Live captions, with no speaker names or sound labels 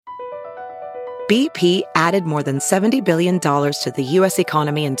BP added more than $70 billion to the U.S.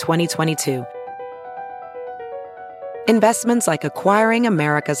 economy in 2022. Investments like acquiring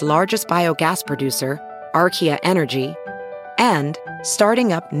America's largest biogas producer, Archaea Energy, and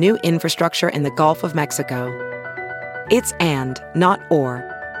starting up new infrastructure in the Gulf of Mexico. It's and, not or.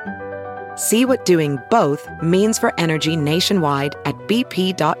 See what doing both means for energy nationwide at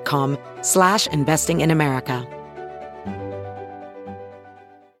bp.com/investing in America.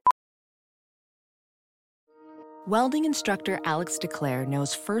 Welding instructor Alex DeClaire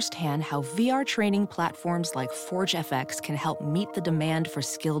knows firsthand how VR training platforms like ForgeFX can help meet the demand for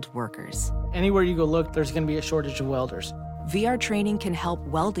skilled workers. Anywhere you go look, there's going to be a shortage of welders. VR training can help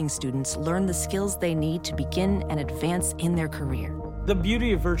welding students learn the skills they need to begin and advance in their career. The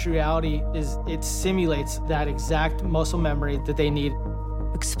beauty of virtual reality is it simulates that exact muscle memory that they need.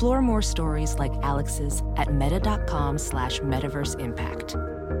 Explore more stories like Alex's at meta.com/metaverseimpact.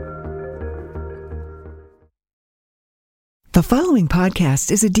 The following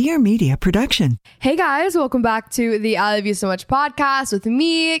podcast is a Dear Media production. Hey guys, welcome back to the I Love You So Much podcast with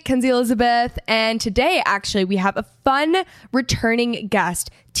me, Kenzie Elizabeth. And today, actually, we have a fun returning guest,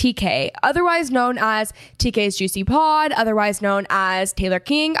 TK, otherwise known as TK's Juicy Pod, otherwise known as Taylor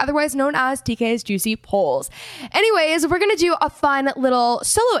King, otherwise known as TK's Juicy Polls. Anyways, we're going to do a fun little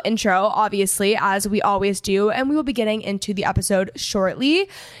solo intro, obviously, as we always do, and we will be getting into the episode shortly.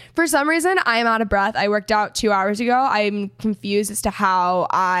 For some reason, I am out of breath. I worked out 2 hours ago. I'm confused as to how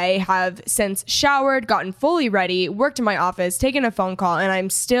I have since showered, gotten fully ready, worked in my office, taken a phone call, and I'm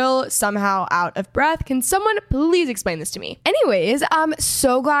still somehow out of breath. Can someone please explain this to me? Anyways, I'm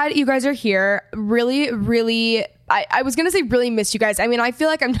so glad you guys are here. Really, I was going to say really miss you guys. I mean, I feel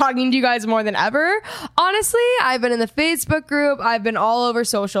like I'm talking to you guys more than ever. Honestly, I've been in the Facebook group. I've been all over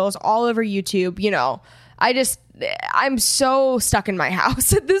socials, all over YouTube. You know, I'm so stuck in my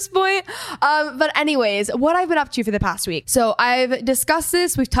house at this point. But anyways, what I've been up to for the past week. So I've discussed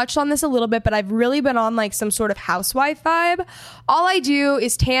this. We've touched on this a little bit, but I've really been on like some sort of housewife vibe. All I do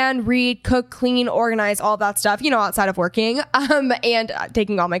is tan, read, cook, clean, organize, all that stuff, you know, outside of working, and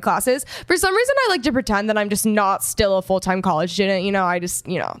taking all my classes. For some reason, I like to pretend that I'm just not still a full-time college student. You know, it's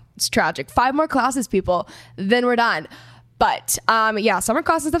tragic. 5 more classes, people, then we're done. But yeah, summer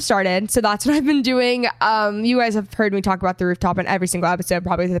classes have started. So that's what I've been doing. You guys have heard me talk about the rooftop in every single episode,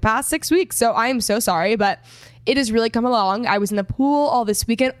 probably for the past 6 weeks. So I am so sorry, but it has really come along. I was in the pool all this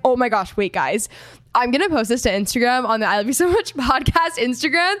weekend. Oh my gosh, wait guys. I'm going to post this to Instagram on the I Love You So Much podcast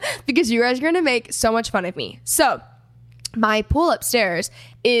Instagram because you guys are going to make so much fun of me. So my pool upstairs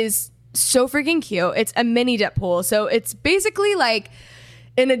is so freaking cute. It's a mini dip pool. So it's basically like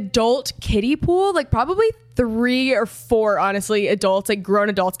an adult kiddie pool, like probably 3 or 4, honestly, adults, like grown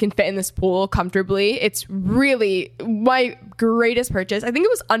adults can fit in this pool comfortably. It's really my greatest purchase. I think it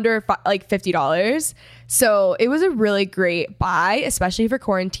was under like $50. So it was a really great buy, especially for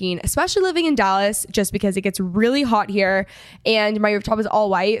quarantine, especially living in Dallas, just because it gets really hot here and my rooftop is all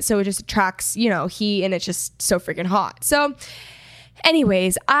white. So it just attracts, you know, heat and it's just so freaking hot. So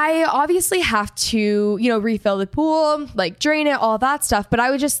anyways, I obviously have to, you know, refill the pool, like drain it, all that stuff. But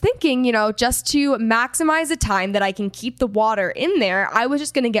I was just thinking, you know, just to maximize the time that I can keep the water in there, I was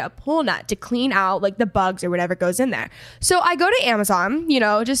just going to get a pool net to clean out like the bugs or whatever goes in there. So I go to Amazon, you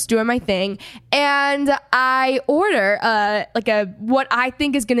know, just doing my thing. And I order what I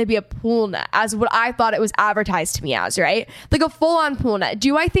think is going to be a pool net as what I thought it was advertised to me as, right? Like a full on pool net.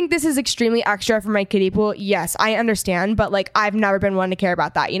 Do I think this is extremely extra for my kiddie pool? Yes, I understand. But like, I've never been one to care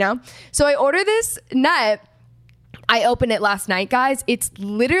about that, you know? So I order this net. I opened it last night, guys. It's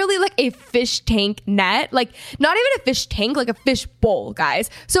literally like a fish tank net. Like not even a fish tank, like a fish bowl, guys.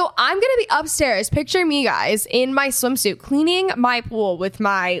 So I'm going to be upstairs. Picture me, guys, in my swimsuit, cleaning my pool with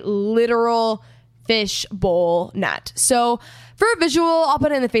my literal fish bowl net. So for a visual, I'll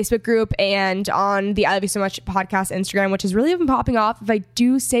put it in the Facebook group and on the I Love You So Much podcast Instagram, which has really been popping off. If I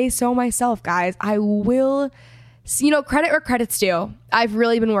do say so myself, guys, I will, you know, credit where credit's due. I've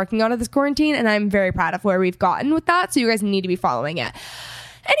really been working on it this quarantine and I'm very proud of where we've gotten with that. So you guys need to be following it.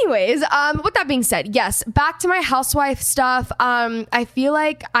 Anyways, with that being said, yes, back to my housewife stuff. I feel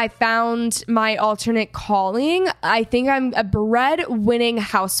like I found my alternate calling. I think I'm a breadwinning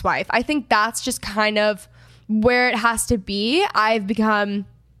housewife. I think that's just kind of where it has to be. I've become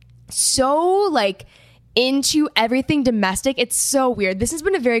so like into everything domestic. It's so weird. This has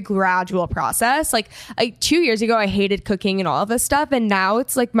been a very gradual process. Like 2 years ago, I hated cooking and all of this stuff. And now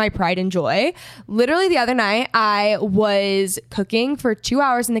it's like my pride and joy. Literally the other night, I was cooking for 2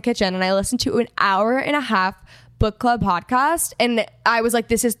 hours in the kitchen and I listened to an 1.5-hour book club podcast. And I was like,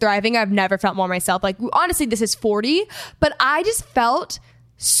 this is thriving. I've never felt more myself. Like, honestly, this is 40. But I just felt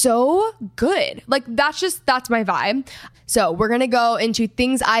so good. Like that's my vibe. So we're gonna go into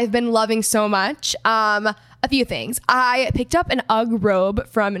things I've been loving so much. A few things. I picked up an UGG robe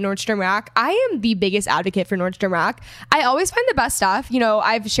from Nordstrom Rack. I am the biggest advocate for Nordstrom Rack. I always find the best stuff. You know,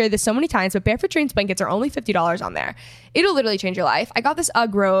 I've shared this so many times, but Barefoot Dreams blankets are only $50 on there. It'll literally change your life. I got this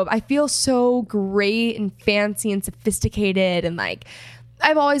UGG robe. I feel so great and fancy and sophisticated, and like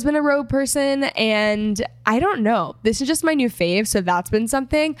I've always been a robe person, and I don't know. This is just my new fave, so that's been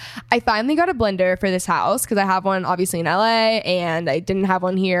something. I finally got a blender for this house because I have one obviously in LA, and I didn't have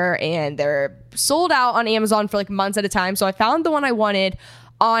one here, and they're sold out on Amazon for like months at a time. So I found the one I wanted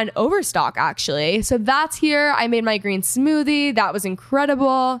on Overstock actually. So that's here. I made my green smoothie. That was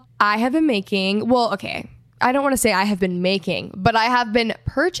incredible. I have been making, well, okay, I don't want to say I have been making, but I have been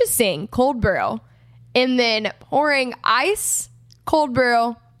purchasing cold brew and then pouring ice, cold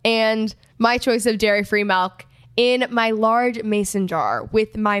brew, and my choice of dairy-free milk in my large mason jar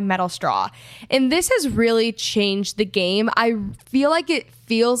with my metal straw. And this has really changed the game. I feel like it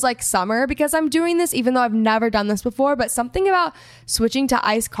feels like summer because I'm doing this, even though I've never done this before, but something about switching to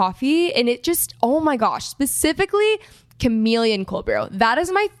iced coffee, and it just, oh my gosh, specifically chameleon cold brew. That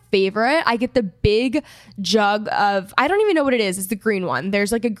is my favorite. I get the big jug of, I don't even know what it is. It's the green one.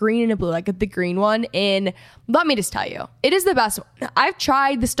 There's like a green and a blue. I get the green one, and let me just tell you, it is the best one. I've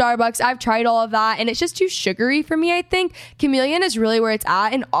tried the Starbucks. I've tried all of that, and it's just too sugary for me, I think. Chameleon is really where it's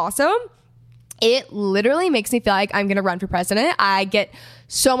at. And also, it literally makes me feel like I'm going to run for president. I get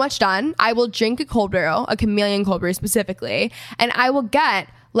so much done. I will drink a cold brew, a chameleon cold brew specifically, and I will get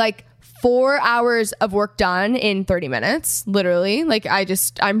like 4 hours of work done in 30 minutes, literally. Like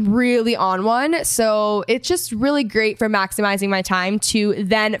I'm really on one. So it's just really great for maximizing my time to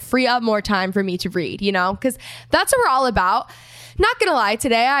then free up more time for me to read, you know, because that's what we're all about. Not gonna lie,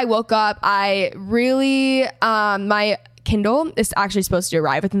 today I woke up, I really, my Kindle is actually supposed to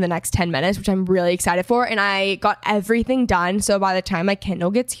arrive within the next 10 minutes, which I'm really excited for. And I got everything done. So by the time my Kindle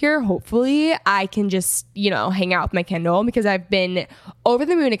gets here, hopefully I can just, you know, hang out with my Kindle because I've been over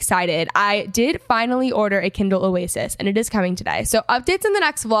the moon excited. I did finally order a Kindle Oasis, and it is coming today. So updates in the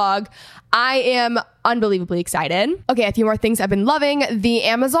next vlog. I am unbelievably excited. Okay, a few more things I've been loving. The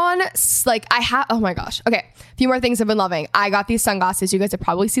Amazon, oh my gosh. Okay, a few more things I've been loving. I got these sunglasses. You guys have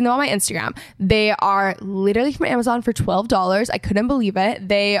probably seen them on my Instagram. They are literally from Amazon for $12. I couldn't believe it.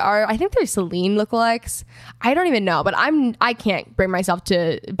 They are, I think they're Celine lookalikes. I don't even know, but I can't bring myself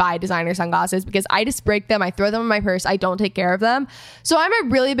to buy designer sunglasses because I just break them. I throw them in my purse. I don't take care of them. So I'm a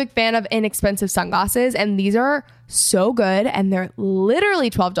really big fan of inexpensive sunglasses, and these are so good, and they're literally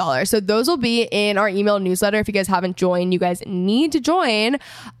 $12. So those will be in our email newsletter. If you guys haven't joined, you guys need to join.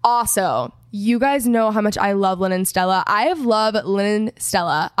 Also, you guys know how much I love Linen Stella. I have loved Linen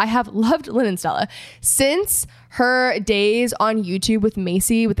Stella since her days on YouTube with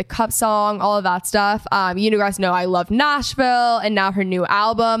Macy, with the Cup song, all of that stuff. You guys know I love Nashville, and now her new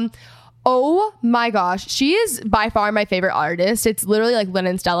album. Oh my gosh, she is by far my favorite artist. It's literally like Lynn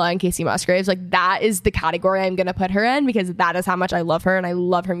and Stella and Casey Musgraves. Like that is the category I'm gonna put her in because that is how much I love her and I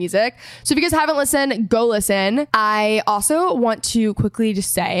love her music. So if you guys haven't listened, go listen. I also want to quickly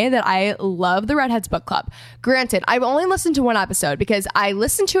just say that I love the Redheads Book Club. Granted, I've only listened to one episode because I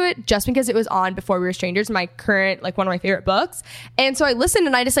listened to it just because it was on Before We Were Strangers, my current, like one of my favorite books. And so I listened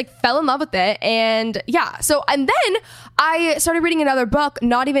and I just like fell in love with it. And yeah, and then I started reading another book,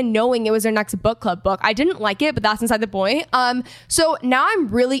 not even knowing it was their next book club book. I didn't like it, but that's inside the point. So now I'm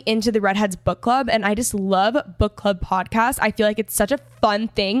really into the Redheads Book Club, and I just love book club podcasts. I feel like it's such a fun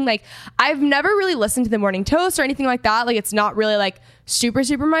thing. Like I've never really listened to the Morning Toast or anything like that. Like it's not really like super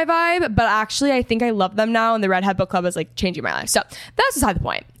my vibe, but actually I think I love them now, and the Redhead Book Club is like changing my life. So that's beside the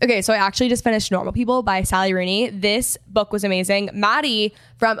point. Okay, so I actually just finished Normal People by Sally Rooney. This book was amazing. Maddie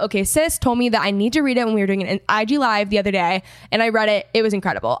from Okay Sis told me that I need to read it when we were doing an IG live the other day, and I read it. It was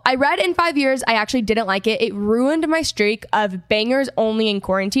incredible. I read In 5 Years. I actually didn't like it. It ruined my streak of bangers only in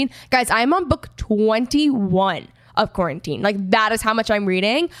quarantine. Guys, I'm on book 21 of quarantine. Like that is how much I'm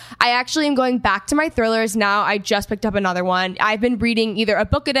reading. I actually am going back to my thrillers now. I just picked up another one. I've been reading either a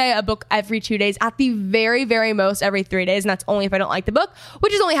book a day, a book every 2 days, at the very, very most every 3 days. And that's only if I don't like the book,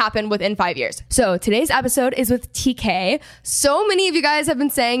 which has only happened within 5 years. So today's episode is with TK. So many of you guys have been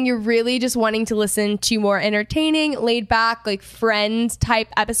saying you're really just wanting to listen to more entertaining, laid back, like friends type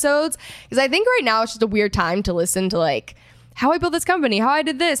episodes. Because I think right now it's just a weird time to listen to like how I built this company, how I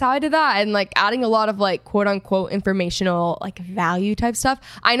did this, how I did that, and like adding a lot of like quote unquote informational like value type stuff.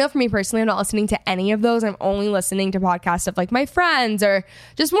 I know for me personally, I'm not listening to any of those. I'm only listening to podcasts of like my friends or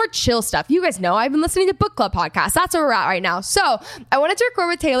just more chill stuff. You guys know I've been listening to book club podcasts. That's where we're at right now. So I wanted to record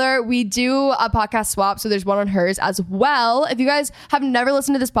with Taylor. We do a podcast swap, so there's one on hers as well. If you guys have never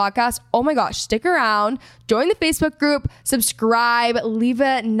listened to this podcast, oh my gosh, stick around, join the Facebook group, subscribe, leave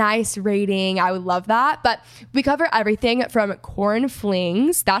a nice rating. I would love that. But we cover everything from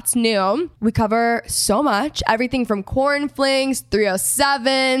Quaran-flings. That's new. We cover so much, everything from Quaran-flings,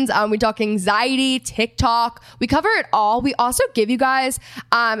 307s. We talk anxiety, TikTok. We cover it all. We also give you guys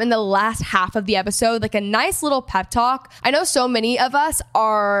in the last half of the episode like a nice little pep talk. I know so many of us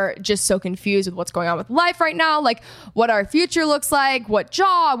are just so confused with what's going on with life right now, like what our future looks like, what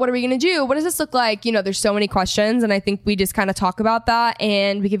job, what are we going to do, what does this look like? You know, there's so many questions, and I think we just kind of talk about that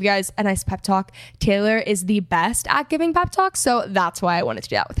and we give you guys a nice pep talk. Taylor is the best at giving pep talks, so that's why I wanted to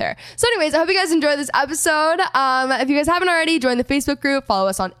do that with her. So anyways, I hope you guys enjoyed this episode. If you guys haven't already, join the Facebook group, follow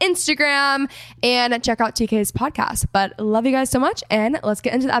us on Instagram, and check out TK's podcast. But love you guys so much, and let's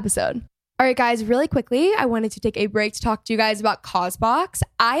get into the episode. All right, guys, really quickly, I wanted to take a break to talk to you guys about Causebox.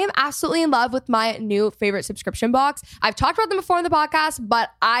 I am absolutely in love with my new favorite subscription box. I've talked about them before on the podcast, but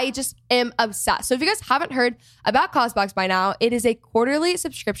I just am obsessed. So if you guys haven't heard about Causebox by now, it is a quarterly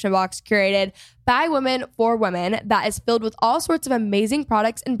subscription box curated by women for women that is filled with all sorts of amazing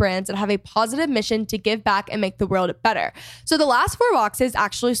products and brands that have a positive mission to give back and make the world better. So the last 4 boxes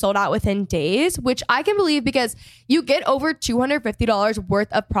actually sold out within days, which I can believe because you get over $250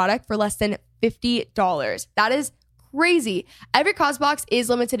 worth of product for less than $50. That is crazy. Every Causebox is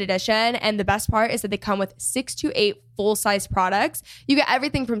limited edition, and the best part is that they come with 6 to 8 full-size products. You get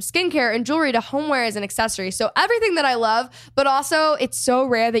everything from skincare and jewelry to homewares and accessories. So everything that I love, but also it's so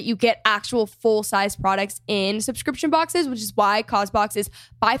rare that you get actual full-size products in subscription boxes, which is why Causebox is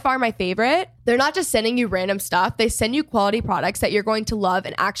by far my favorite. They're not just sending you random stuff. They send you quality products that you're going to love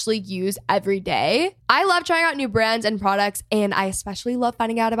and actually use every day. I love trying out new brands and products, and I especially love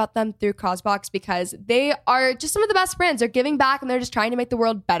finding out about them through Causebox because they are just some of the best brands. They're giving back and they're just trying to make the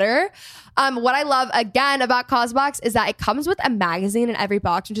world better. What I love again about Causebox is that it comes with a magazine in every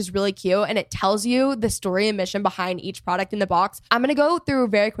box, which is really cute, and it tells you the story and mission behind each product in the box. I'm going to go through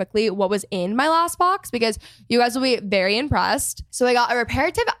very quickly what was in my last box because you guys will be very impressed. So I got a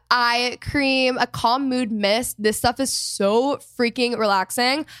reparative eye cream, a calm mood mist. This stuff is so freaking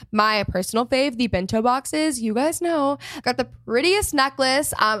relaxing. My personal fave, the bento boxes, you guys know. I got the prettiest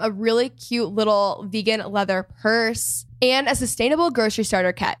necklace, a really cute little vegan leather purse, and a sustainable grocery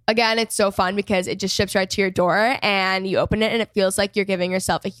starter kit. Again, it's so fun because it just ships right to your door and you open it and it feels like you're giving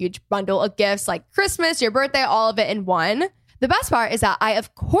yourself a huge bundle of gifts like Christmas, your birthday, all of it in one. The best part is that I,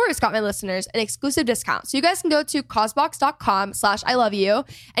 of course, got my listeners an exclusive discount. So you guys can go to causebox.com/ILOVEYOU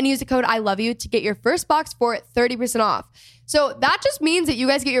and use the code ILOVEYOU to get your first box for 30% off. So that just means that you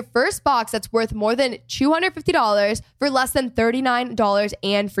guys get your first box that's worth more than $250 for less than $39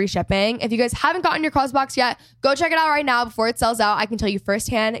 and free shipping. If you guys haven't gotten your Causebox yet, go check it out right now before it sells out. I can tell you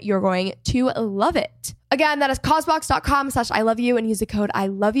firsthand, you're going to love it. Again, that is causebox.com/ILOVEYOU and use the code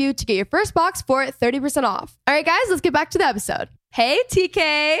ILOVEYOU to get your first box for 30% off. All right, guys, let's get back to the episode. Hey,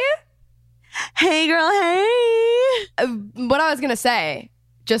 TK. Hey, girl. Hey. What I was going to say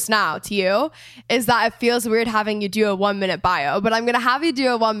just now to you is that it feels weird having you do a 1-minute bio, but I'm going to have you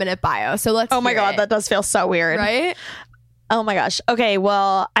do a 1-minute bio. So let's Oh my God, that does feel so weird. Right? Oh my gosh. Okay,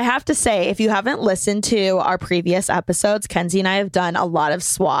 well, I have to say, if you haven't listened to our previous episodes, Kenzie and I have done a lot of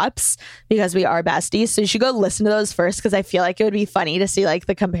swaps because we are besties. So you should go listen to those first because I feel like it would be funny to see like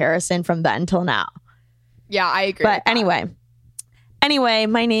the comparison from then till now. Yeah, I agree. But Anyway,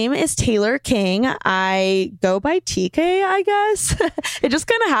 my name is Taylor King. I go by TK, I guess. It just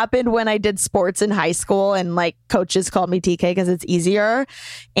kind of happened when I did sports in high school and like coaches called me TK because it's easier.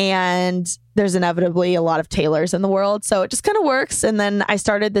 And there's inevitably a lot of Taylors in the world. So it just kind of works. And then I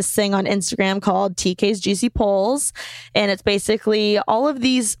started this thing on Instagram called TK's Juicy Polls. And it's basically all of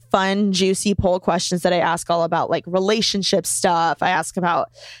these fun, juicy poll questions that I ask all about like relationship stuff. I ask about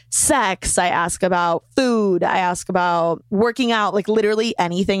sex. I ask about food. I ask about working out, like literally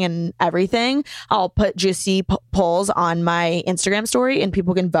anything and everything. I'll put juicy polls on my Instagram story and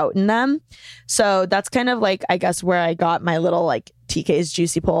people can vote in them. So that's kind of like, I guess, where I got my little like TK's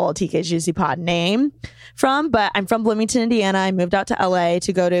Juicy Pole, TK's Juicy Pod name from. But I'm from Bloomington, Indiana. I moved out to LA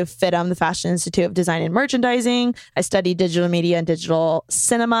to go to FITM, the Fashion Institute of Design and Merchandising. I studied digital media and digital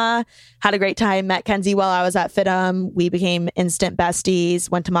cinema. Had a great time. Met Kenzie while I was at FITM. We became instant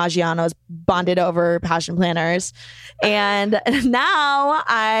besties. Went to Maggiano's, bonded over passion planners. And now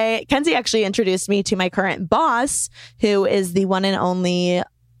Kenzie actually introduced me to my current boss, who is the one and only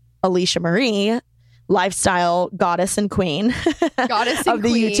Alicia Marie, lifestyle goddess and queen Goddess and of the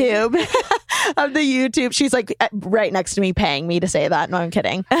queen. YouTube. Of the YouTube. She's like right next to me paying me to say that. No, I'm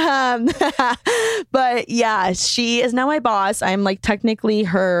kidding. But yeah, she is now my boss. I'm like technically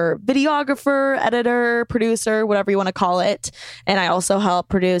her videographer, editor, producer, whatever you want to call it. And I also help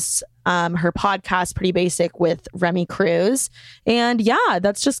produce her podcast, Pretty Basic, with Remy Cruz. And yeah,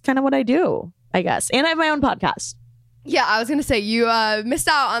 that's just kind of what I do, I guess. And I have my own podcast. Yeah, I was going to say you missed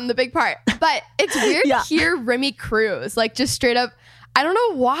out on the big part. But it's weird to hear Remy Cruz, like just straight up. I don't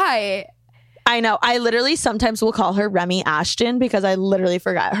know why. I know. I literally sometimes will call her Remy Ashton because I literally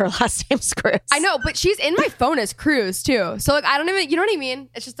forgot her last name's Cruz. I know, but she's in my phone as Cruz too. So like, I don't even, you know what I mean?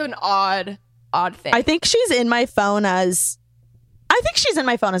 It's just an odd thing. I think she's in my phone as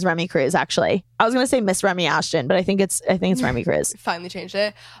Remy Cruz, actually. I was going to say Miss Remy Ashton, but I think it's Remy Cruz. Finally changed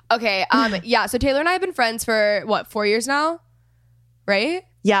it. Okay. Yeah. So Taylor and I have been friends for what, 4 years now? Right?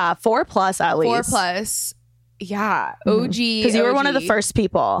 Yeah. 4+ at least. 4+. Yeah. OG. Because you were one of the first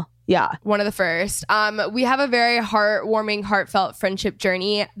people. Yeah. One of the first. We have a very heartwarming, heartfelt friendship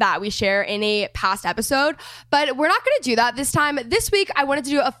journey that we share in a past episode, but we're not going to do that this time. This week, I wanted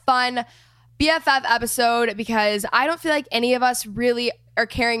to do a fun BFF episode because I don't feel like any of us really are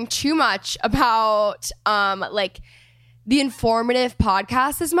caring too much about like the informative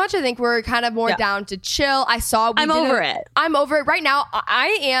podcast as much. I think we're kind of more down to chill. I'm over it right now.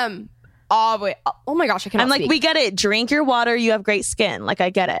 I am. Oh my gosh, I cannot I'm like, speak. we get it. Drink your water. You have great skin. Like, I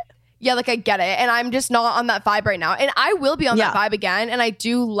get it. Yeah, like I get it. And I'm just not on that vibe right now. And I will be on that vibe again. And I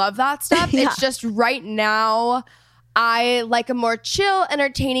do love that stuff. It's just right now, I like a more chill,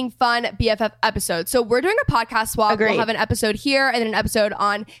 entertaining, fun BFF episode. So we're doing a podcast swap. Agreed. We'll have an episode here and then an episode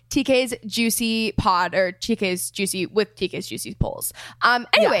on TK's Juicy Pod or TK's Juicy with TK's Juicy Polls.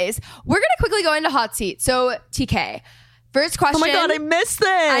 Anyways, we're going to quickly go into hot seat. So TK, first question. Oh my God, I missed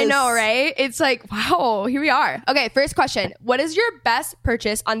this. I know, right? It's like, wow, here we are. Okay, first question. What is your best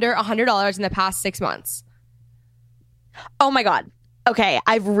purchase under $100 in the past 6 months? Oh my God. Okay,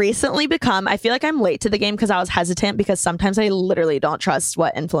 I've recently become, I feel like I'm late to the game because I was hesitant because sometimes I literally don't trust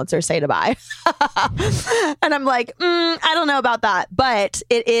what influencers say to buy. And I'm like, I don't know about that. But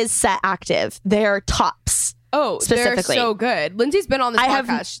it is Set Active. They're tops. Oh, specifically. They're so good. Lindsay's been on this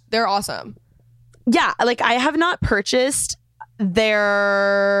podcast. They're awesome. Yeah, like I have not purchased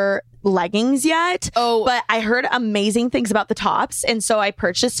their leggings yet. Oh, but I heard amazing things about the tops. And so I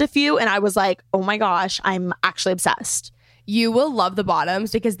purchased a few and I was like, oh my gosh, I'm actually obsessed. You will love the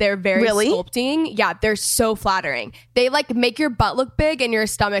bottoms because they're very sculpting. Yeah, they're so flattering. They like make your butt look big and your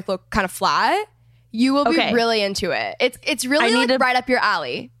stomach look kind of flat. You will be really into it. It's really like right up your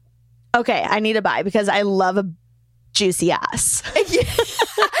alley. Okay, I need to buy because I love a juicy ass.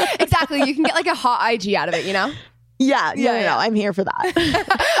 Exactly. You can get like a hot IG out of it, you know? Yeah. I'm here for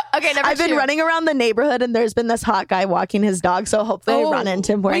that. Okay, I've been running around the neighborhood and there's been this hot guy walking his dog. So hopefully I run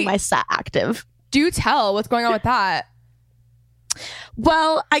into him wearing my Set Active. Do tell what's going on with that.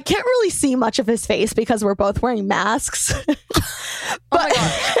 Well, I can't really see much of his face because we're both wearing masks. But, oh my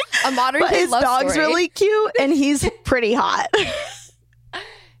God. A modern day love story. His dog's really cute and he's pretty hot.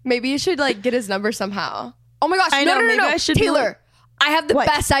 Maybe you should like get his number somehow. Oh my gosh. I know. Maybe I should. Taylor, I have the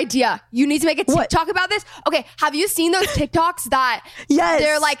best idea. You need to make a TikTok about this. Okay. Have you seen those TikToks that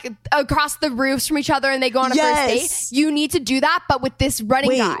they're like across the roofs from each other and they go on a first date? You need to do that, but with this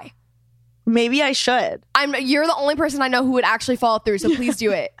running guy. Maybe I should. You're the only person I know who would actually follow through, so please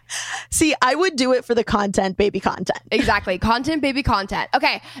do it. See, I would do it for the content, baby content. Exactly. Content, baby content.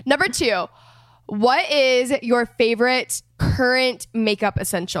 Okay. Number 2. What is your favorite current makeup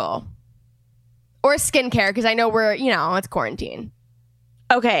essential? Or skincare, because I know it's quarantine.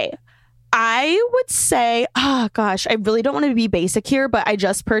 Okay. I would say, oh gosh, I really don't want to be basic here, but I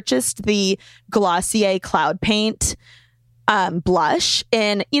just purchased the Glossier Cloud Paint blush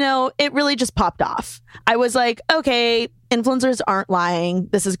and it really just popped off. I was like, okay, influencers aren't lying.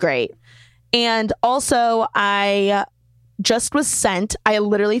 This is great. And also I just was sent, I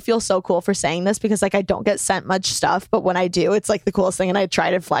literally feel so cool for saying this because like I don't get sent much stuff, but when I do, it's like the coolest thing and I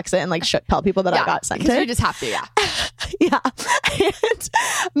try to flex it and like tell people that I got sent it. You just have to, yeah. Yeah. And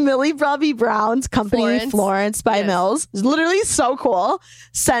Millie Bobby Brown's company, Florence by Mills, is literally so cool,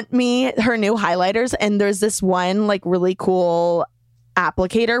 sent me her new highlighters. And there's this one like really cool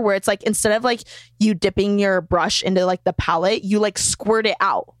applicator where it's like instead of like you dipping your brush into like the palette, you like squirt it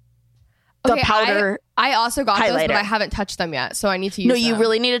out. The powder. I also got highlighter. those, but I haven't touched them yet, so I need to use them. No, you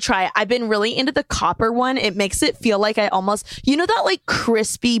really need to try it. I've been really into the copper one. It makes it feel like I almost, you know, that like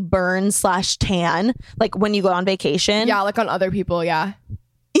crispy burn / tan, like when you go on vacation. Yeah, like on other people. Yeah.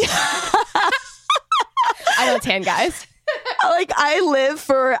 I don't tan, guys. Like I live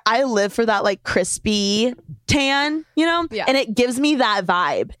for that like crispy tan, you know? Yeah. And it gives me that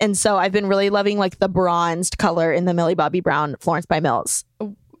vibe. And so I've been really loving like the bronzed color in the Millie Bobby Brown Florence by Mills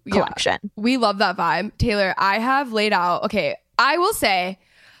collection. Yeah, we love that vibe. Taylor, I have laid out, okay, I will say,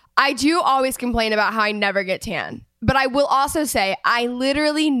 I do always complain about how I never get tan. But I will also say, I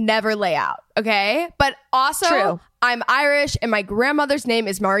literally never lay out, okay? But also, True. I'm Irish and my grandmother's name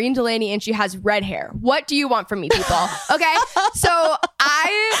is Maureen Delaney and she has red hair. What do you want from me, people? Okay? So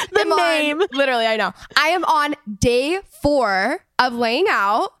I literally, I know. I am on day 4 of laying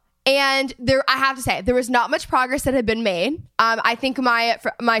out. And I have to say, there was not much progress that had been made. I think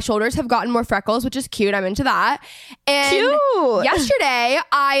my shoulders have gotten more freckles, which is cute. I'm into that. And cute. Yesterday,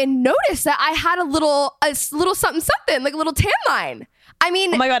 I noticed that I had a little something, like a little tan line. I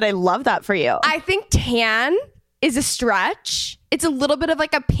mean, oh my God, I love that for you. I think tan is a stretch. It's a little bit of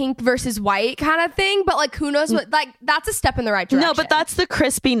like a pink versus white kind of thing, but like who knows what, like that's a step in the right direction. No, but that's the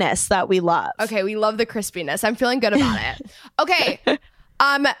crispiness that we love. Okay, we love the crispiness. I'm feeling good about it. Okay.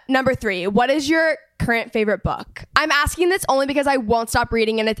 Number 3, what is your current favorite book? I'm asking this only because I won't stop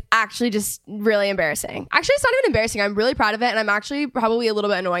reading and it's actually just really embarrassing. Actually, it's not even embarrassing. I'm really proud of it and I'm actually probably a little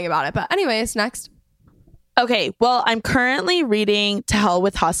bit annoying about it. But anyways, next. Okay, well, I'm currently reading To Hell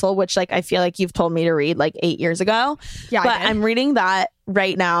with Hustle, which like I feel like you've told me to read like 8 years ago. Yeah, but I'm reading that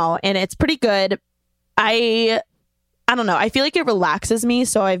right now and it's pretty good. I don't know. I feel like it relaxes me.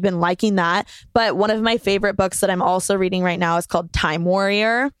 So I've been liking that. But one of my favorite books that I'm also reading right now is called Time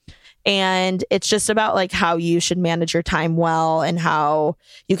Warrior. And it's just about like how you should manage your time well and how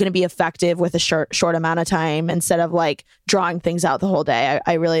you can be effective with a short amount of time instead of like drawing things out the whole day.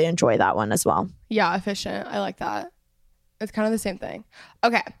 I really enjoy that one as well. Yeah, efficient. I like that. It's kind of the same thing.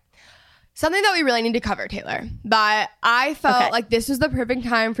 Okay. Something that we really need to cover, Taylor, that I felt like this was the perfect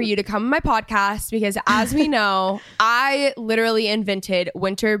time for you to come on my podcast because as we know, I literally invented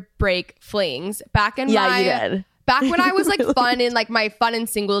winter break flings back in you did. Back when I was like fun in like my fun and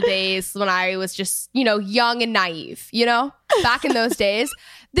single days when I was just, you know, young and naive, you know, back in those days.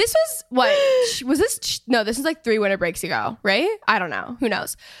 This was like 3 winter breaks ago, right? I don't know. Who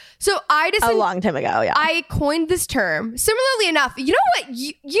knows? So a long time ago. Yeah. I coined this term. Similarly enough, you know what?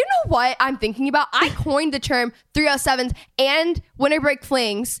 You know what I'm thinking about? I coined the term 307s and winter break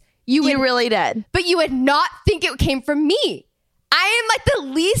flings. You really did. But you would not think it came from me. I am like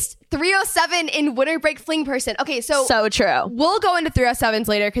the least 307 in winter break fling person. Okay, so true. We'll go into 307s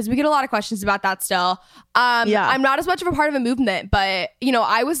later because we get a lot of questions about that still. I'm not as much of a part of a movement, but you know,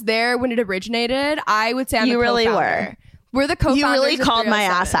 I was there when it originated. I would say I'm the co-founder. We're the co-founders. You really of called my 307s.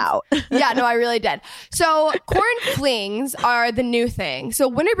 ass out. Yeah, no, I really did. So Quaran-flings are the new thing. So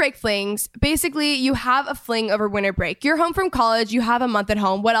winter break flings, basically you have a fling over winter break. You're home from college, you have a month at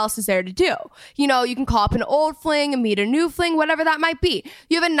home. What else is there to do? You know, you can call up an old fling and meet a new fling, whatever that might be.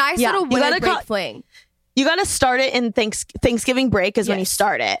 You have a nice little winter break fling. You got to start it in Thanksgiving break is when you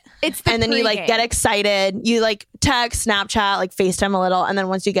start it. And then you like get excited. You like text, Snapchat, like FaceTime a little. And then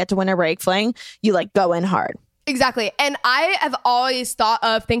once you get to winter break fling, you like go in hard. Exactly. And I have always thought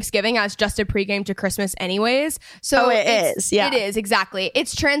of Thanksgiving as just a pregame to Christmas anyways. So it is. Yeah. It is. Exactly.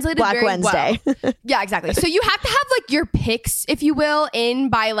 It's translated Black very Wednesday. well. Yeah, exactly. So you have to have like your picks, if you will, in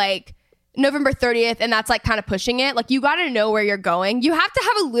by like November 30th. And that's like kind of pushing it. Like you got to know where you're going. You have to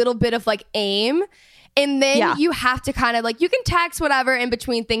have a little bit of like aim. And then you have to kind of like, you can text whatever in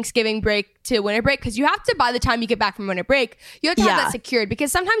between Thanksgiving break to winter break because you have to, by the time you get back from winter break, you have to have that secured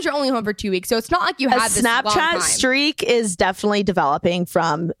because sometimes you're only home for 2 weeks. So it's not like you have this long time. Snapchat streak is definitely developing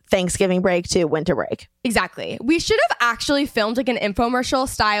from Thanksgiving break to winter break. Exactly. We should have actually filmed like an infomercial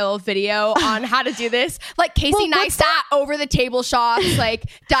style video on how to do this. Like Casey Neistat over the table shots, like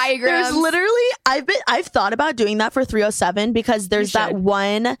diagrams. There's literally, I've thought about doing that for 307 because there's that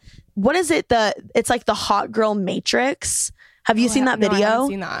one. What is it? It's like the hot girl matrix. Have you seen that video? No, I haven't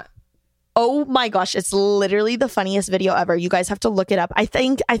seen that. Oh my gosh, it's literally the funniest video ever. You guys have to look it up. I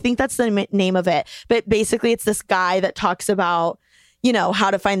think that's the name of it. But basically it's this guy that talks about, you know,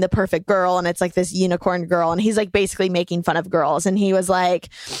 how to find the perfect girl. And it's like this unicorn girl. And he's like basically making fun of girls. And he was like,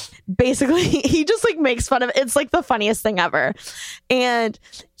 basically, he just like makes fun of it. It's like the funniest thing ever. And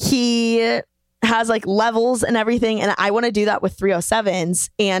he has like levels and everything. And I want to do that with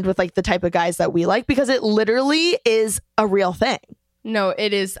 307s and with like the type of guys that we like because it literally is a real thing. No,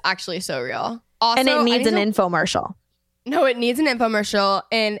 it is actually so real. Also, and it needs an infomercial. No, it needs an infomercial.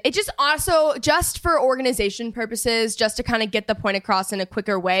 And it just also, just for organization purposes, just to kind of get the point across in a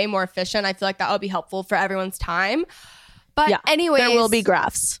quicker way, more efficient, I feel like that would be helpful for everyone's time. But anyways, there will be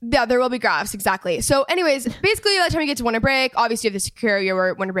graphs. Yeah, there will be graphs. Exactly. So anyways, basically by the time you get to winter break, obviously you have to secure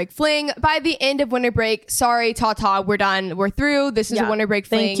your winter break fling. By the end of winter break, sorry, ta-ta, we're done. We're through. This is a winter break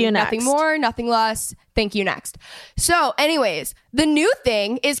fling. Thank you, next. Nothing more, nothing less. Thank you, next. So anyways, the new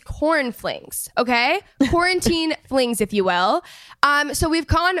thing is Quaran-flings, okay? Quarantine flings, if you will. So we've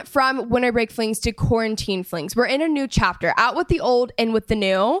gone from winter break flings to quarantine flings. We're in a new chapter, out with the old, in with the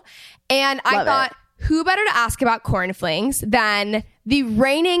new. And I thought, who better to ask about Quaran-flings than the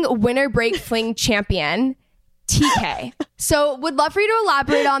reigning winter break fling champion, TK. So would love for you to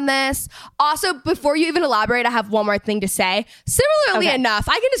elaborate on this. Also, before you even elaborate, I have one more thing to say. Similarly enough,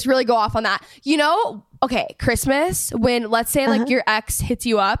 I can just really go off on that. You know, okay, Christmas, when let's say like your ex hits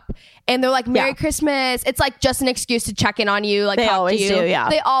you up and they're like, Merry Christmas. It's like just an excuse to check in on you. Like, they talk always to you. do, yeah.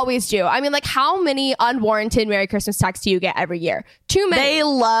 They always do. I mean, like, how many unwarranted Merry Christmas texts do you get every year? Too many. They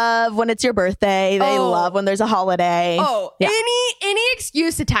love when it's your birthday. They love when there's a holiday. Any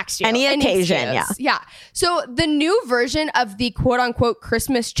excuse to text you. Any occasion, excuse. Yeah. So the new version of the quote unquote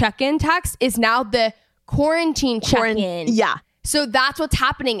Christmas check-in text is now the quarantine check-in. Yeah. So that's what's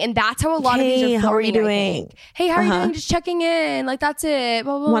happening, and that's how a lot of these are forming. How are you doing? Hey, how are you doing? Just checking in. Like, that's it.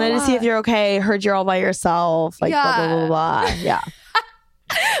 Blah, blah, Wanted blah. to see if you're okay. Heard you're all by yourself. Like, blah, blah, blah, blah. Yeah.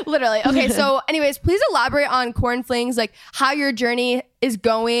 Literally. Okay, so anyways, please elaborate on Quaran-flings, like how your journey is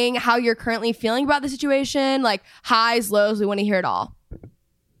going, how you're currently feeling about the situation, like highs, lows. We want to hear it all.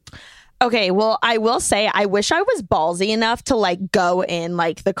 Okay, well, I will say I wish I was ballsy enough to like go in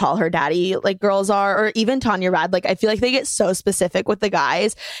like the call her daddy like girls are, or even Tanya Rad. Like I feel like they get so specific with the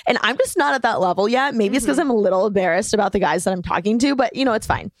guys, and I'm just not at that level yet. Maybe it's because I'm a little embarrassed about the guys that I'm talking to, but you know, it's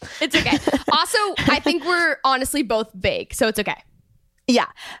fine. It's okay. Also, I think we're honestly both vague, so it's okay. Yeah.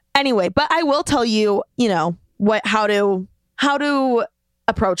 Anyway, but I will tell you, you know, how to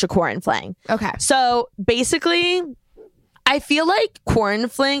approach a Quaran-fling. Okay. So basically, I feel like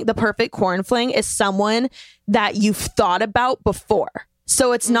the perfect Quaran-fling is someone that you've thought about before.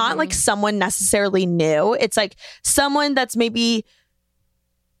 So it's not like someone necessarily new. It's like someone that's maybe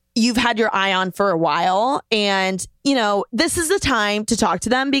you've had your eye on for a while. And, you know, this is the time to talk to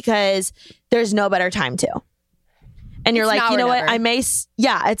them because there's no better time to. And you're like, you know what,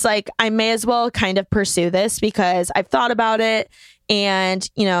 it's like, I may as well kind of pursue this because I've thought about it and,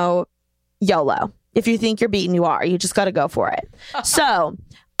 you know, YOLO. If you think you're beaten, you are. You just got to go for it. So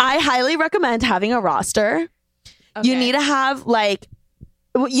I highly recommend having a roster. Okay. You need to have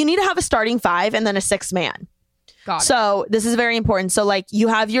a starting 5 and then a 6 man. So this is very important. So like you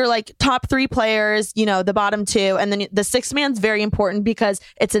have your like top 3 players, you know, the bottom 2, and then the 6 man's very important because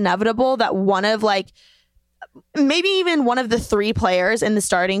it's inevitable that one of like, maybe even one of the 3 players in the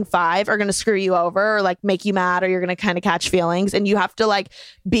starting 5 are going to screw you over or like make you mad, or you're going to kind of catch feelings, and you have to like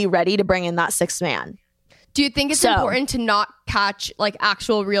be ready to bring in that 6th man. Do you think it's important to not catch like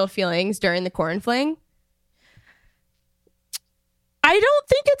actual real feelings during the Quaran-fling? I don't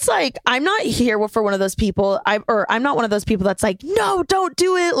think it's like, I'm not here for one of those people. I'm not one of those people that's like, no, don't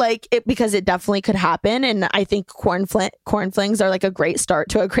do it. Like it, because it definitely could happen. And I think Quaran-flings are like a great start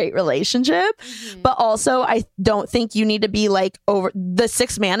to a great relationship. But also I don't think you need to be like over the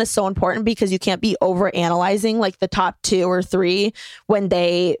 6th man is so important because you can't be over analyzing like the top 2 or 3 when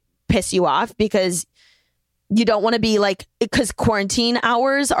they piss you off, because you don't want to be like, because quarantine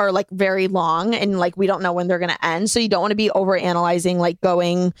hours are like very long and like we don't know when they're going to end. So you don't want to be over analyzing, like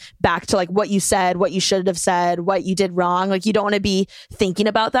going back to like what you said, what you should have said, what you did wrong. Like you don't want to be thinking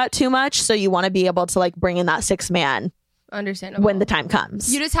about that too much. So you want to be able to like bring in that 6th man. Understandable. When the time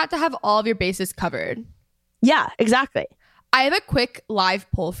comes. You just have to have all of your bases covered. Yeah, exactly. I have a quick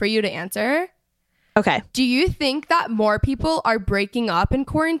live poll for you to answer. Okay. Do you think that more people are breaking up in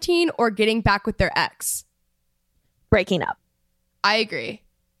quarantine or getting back with their ex? Breaking up. I agree.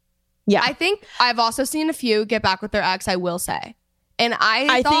 Yeah. I think I've also seen a few get back with their ex, I will say. And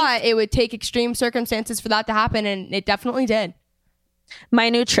I thought it would take extreme circumstances for that to happen, and it definitely did. My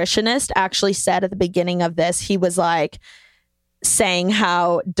nutritionist actually said at the beginning of this, he was like saying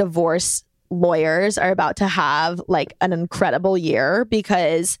how divorce lawyers are about to have like an incredible year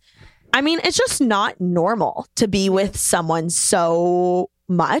because, I mean, it's just not normal to be with someone so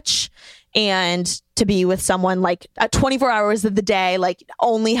much. and to be with someone like at 24 hours of the day, like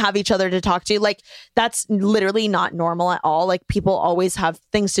only have each other to talk to. Like that's literally not normal at all. Like people always have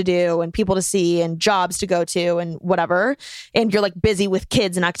things to do and people to see and jobs to go to and whatever. And you're like busy with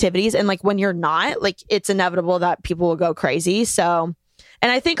kids and activities. And like when you're not, like it's inevitable that people will go crazy. So,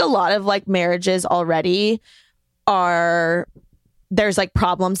 and I think a lot of like marriages already there's like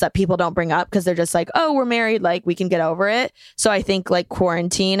problems that people don't bring up because they're just like, oh, we're married, like we can get over it. So I think like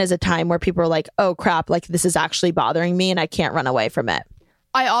quarantine is a time where people are like, oh crap, like this is actually bothering me and I can't run away from it.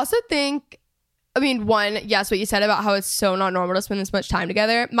 I also think, I mean, one, yes, what you said about how it's so not normal to spend this much time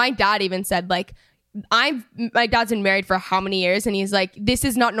together. My dad even said like, my dad's been married for how many years, and he's like, this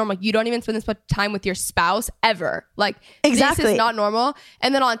is not normal. You don't even spend this much time with your spouse ever. Like, exactly. This is not normal.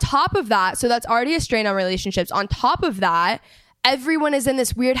 And then on top of that, so that's already a strain on relationships. On top of that, everyone is in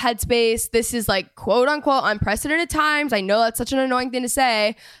this weird headspace. This is like quote unquote unprecedented times. I know that's such an annoying thing to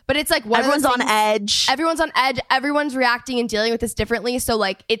say, but it's like everyone's on edge. Everyone's on edge. Everyone's reacting and dealing with this differently. So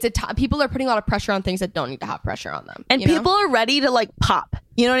like it's people are putting a lot of pressure on things that don't need to have pressure on them. And people are ready to like pop.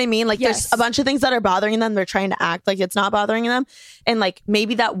 You know what I mean? Like there's a bunch of things that are bothering them. They're trying to act like it's not bothering them. And like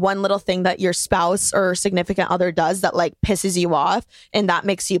maybe that one little thing that your spouse or significant other does that like pisses you off and that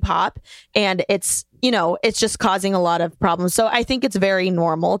makes you pop. And it's, you know, it's just causing a lot of problems. So I think it's very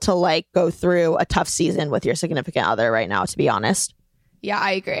normal to like go through a tough season with your significant other right now, to be honest. Yeah,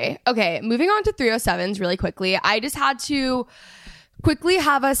 I agree. Okay, moving on to 307s really quickly. I just had to quickly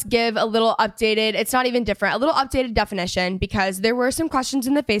have us give a little updated, it's not even different, a little updated definition, because there were some questions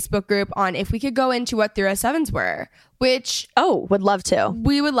in the Facebook group on if we could go into what 307s were, which... Oh, would love to.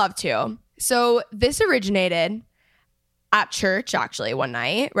 We would love to. So this originated at church, actually, one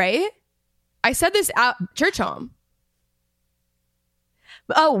night, right? I said this at church home.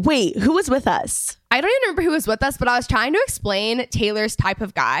 Oh, wait, who was with us? I don't even remember who was with us, but I was trying to explain Taylor's type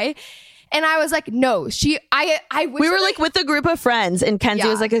of guy. And I was like, no, I wish we were like with a group of friends, and Kenzie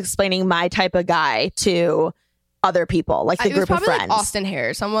was like explaining my type of guy to other people, like the group of friends. Like Austin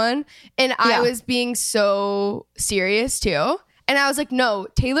Hare, someone. And I was being so serious too. And I was like, no,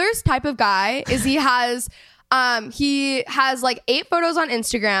 Taylor's type of guy is he has like 8 photos on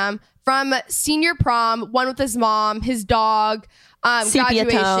Instagram from senior prom, one with his mom, his dog, sepia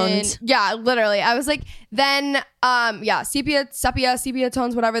graduation. Toned. Yeah, literally. I was like, then, sepia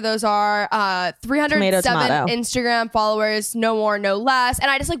tones, whatever those are. 307 tomato. Instagram followers, no more, no less.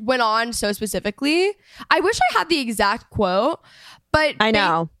 And I just like went on so specifically. I wish I had the exact quote, but I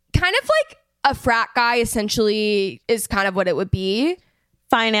know. Kind of like a frat guy essentially is kind of what it would be.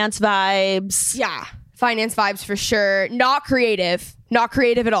 Finance vibes. Yeah. Finance vibes for sure. Not creative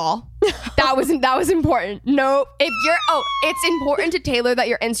at all. That was important. No, it's important to Taylor that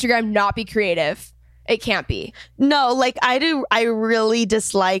your Instagram not be creative. It can't be. No, like I really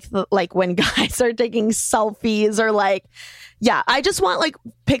dislike like when guys are taking selfies or like, I just want like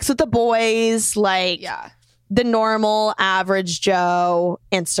pics with the boys, like the normal average Joe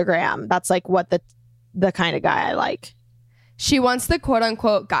Instagram. That's like what the kind of guy I like. She wants the quote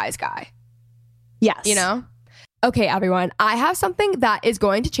unquote guy's guy. Yes. You know? Okay, everyone, I have something that is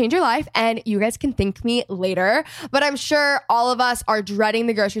going to change your life, and you guys can thank me later, but I'm sure all of us are dreading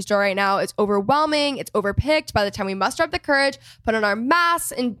the grocery store right now. It's overwhelming. It's overpicked. By the time we muster up the courage, put on our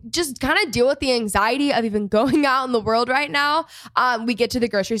masks, and just kind of deal with the anxiety of even going out in the world right now, we get to the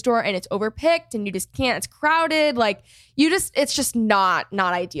grocery store and it's overpicked and you just can't. It's crowded. Like, it's just not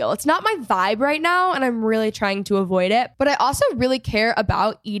ideal. It's not my vibe right now, and I'm really trying to avoid it. But I also really care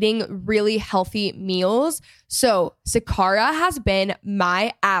about eating really healthy meals. So Sakara has been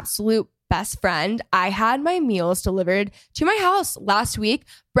my absolute best friend. I had my meals delivered to my house last week,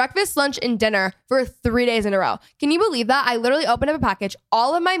 breakfast, lunch, and dinner for 3 days in a row. Can you believe that? I literally opened up a package.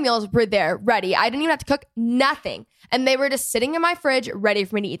 All of my meals were there, ready. I didn't even have to cook nothing. And they were just sitting in my fridge, ready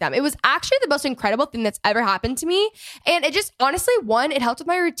for me to eat them. It was actually the most incredible thing that's ever happened to me. And it just, honestly, it helped with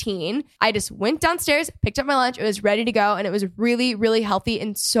my routine. I just went downstairs, picked up my lunch. It was ready to go. And it was really, really healthy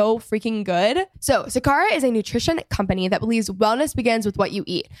and so freaking good. So Sakara is a nutrition company that believes wellness begins with what you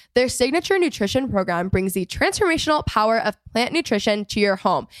eat. Their signature nutrition program brings the transformational power of plant nutrition to your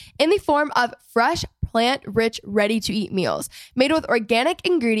home in the form of fresh, plant-rich, ready-to-eat meals. Made with organic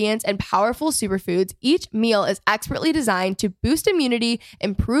ingredients and powerful superfoods, each meal is expertly designed to boost immunity,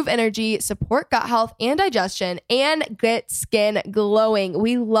 improve energy, support gut health and digestion, and get skin glowing.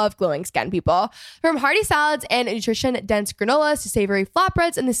 We love glowing skin, people. From hearty salads and nutrition-dense granolas to savory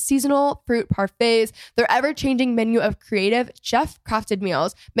flatbreads and the seasonal fruit parfaits, their ever-changing menu of creative, chef-crafted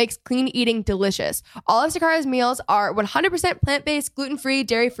meals makes clean eating delicious. All of Sakara's meals are 100% plant-based, gluten-free,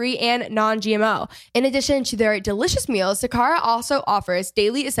 dairy-free, and non-GMO. In addition to their delicious meals, Sakara also offers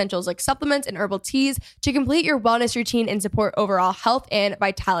daily essentials like supplements and herbal teas to complete your wellness routine and support overall health and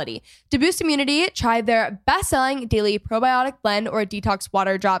vitality. To boost immunity, try their best-selling daily probiotic blend or detox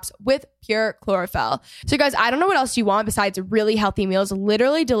water drops with pure chlorophyll. So guys, I don't know what else you want besides really healthy meals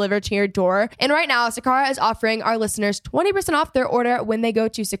literally delivered to your door. And right now, Sakara is offering our listeners 20% off their order when they go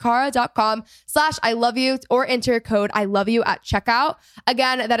to sakara.com/I-love-you or enter code I love you at checkout.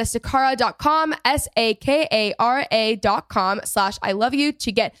 Again, that is sakara.com, SAKARA.com/I love you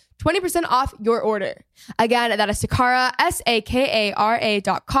to get 20% off your order. Again, that is Sakara,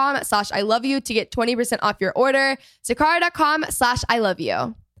 SAKARA.com/I love you to get 20% off your order. Sakara.com/I love you.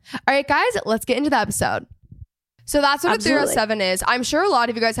 All right, guys, let's get into the episode. So that's what Absolutely. a 307 is. I'm sure a lot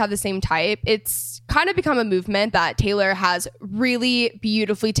of you guys have the same type. It's kind of become a movement that Taylor has really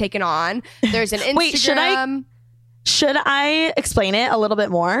beautifully taken on. There's an Instagram. Wait, should I explain it a little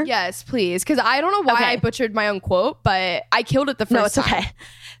bit more? Yes, please. Because I don't know why I butchered my own quote, but I killed it the first No, it's time. okay.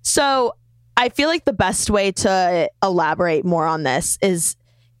 So I feel like the best way to elaborate more on this is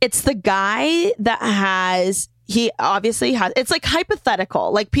it's the guy that he obviously has, it's like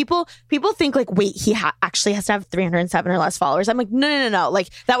hypothetical. Like people think like, wait, he actually has to have 307 or less followers. I'm like, no. Like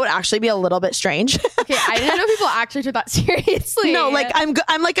that would actually be a little bit strange. Okay, I didn't know people actually took that seriously. No, like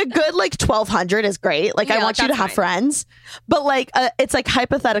I'm like a good like 1,200 is great. Like Yeah, I want like, you to have friends, but like it's like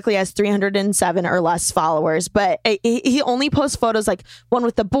hypothetically has 307 or less followers. But he only posts photos like one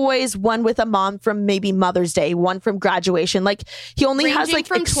with the boys, one with a mom from maybe Mother's Day, one from graduation. Like he only Ranging has like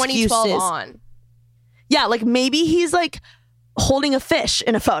from excuses. 2012 on. Yeah, like maybe he's like holding a fish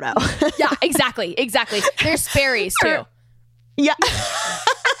in a photo. Yeah, exactly. There's Sperry's too. Yeah. Or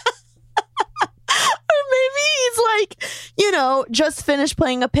maybe he's like, just finished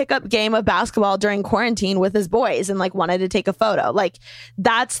playing a pickup game of basketball during quarantine with his boys and like wanted to take a photo. Like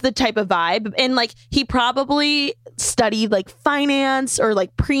that's the type of vibe. And like he probably studied like finance or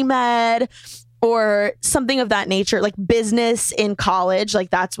like pre-med or something of that nature, like business in college.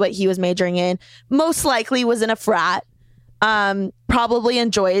 Like that's what he was majoring in. Most likely was in a frat. Probably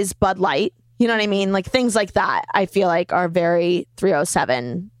enjoys Bud Light. You know what I mean? Like things like that, I feel like are very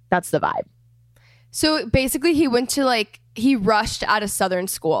 307. That's the vibe. So basically he rushed out of Southern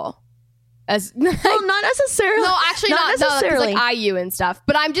school. As Well, not necessarily. No, actually not necessarily. Like IU and stuff.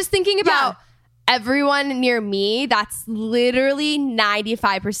 But I'm just thinking about everyone near me. That's literally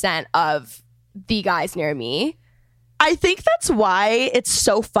 95% of the guys near me. I think that's why it's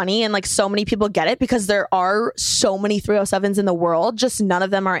so funny and like so many people get it because there are so many 307s in the world. Just none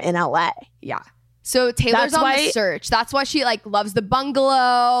of them are in LA. Yeah. So Taylor's on the search. That's why she like loves the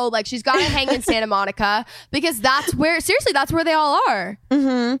bungalow. Like she's got to hang in Santa Monica because that's where they all are.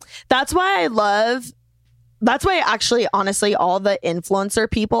 Mm-hmm. That's why actually, honestly, all the influencer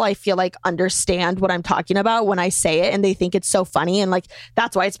people, I feel like understand what I'm talking about when I say it and they think it's so funny. And like,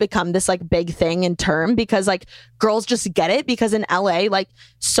 that's why it's become this like big thing in term because like girls just get it because in LA, like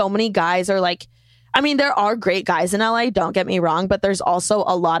so many guys are like, I mean, there are great guys in LA, don't get me wrong, but there's also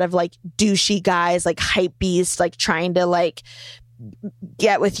a lot of like douchey guys, like hype beasts, like trying to like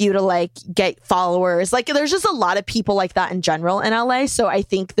get with you to like get followers. Like there's just a lot of people like that in general in LA. So I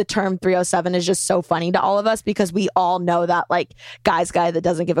think the term 307 is just so funny to all of us because we all know that like guy that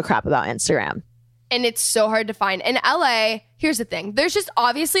doesn't give a crap about Instagram. And it's so hard to find. In LA, here's the thing. There's just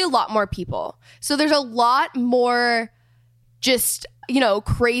obviously a lot more people. So there's a lot more just,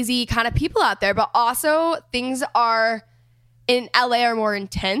 crazy kind of people out there. But also things are in LA are more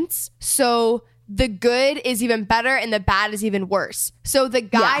intense. So the good is even better and the bad is even worse. So the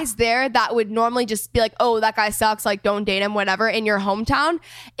guys there that would normally just be like, oh, that guy sucks, like don't date him, whatever, in your hometown,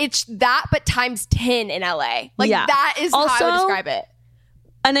 it's that, but times 10 in LA. Like that is also, how I would describe it.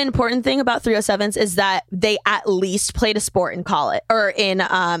 An important thing about 307s is that they at least played a sport in college or in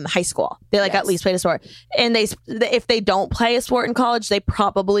high school. They at least played a sport. And if they don't play a sport in college, they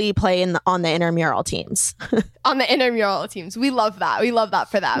probably play on the intramural teams. On the intramural teams. We love that. We love that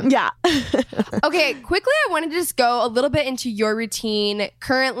for them. Yeah. Okay, quickly, I wanted to just go a little bit into your routine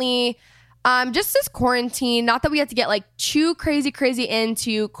currently. Just this quarantine, not that we have to get like too crazy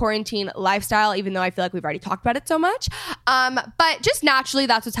into quarantine lifestyle, even though I feel like we've already talked about it so much. But just naturally,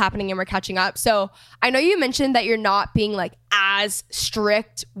 that's what's happening and we're catching up. So I know you mentioned that you're not being like as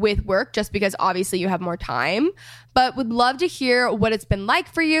strict with work just because obviously you have more time, but would love to hear what it's been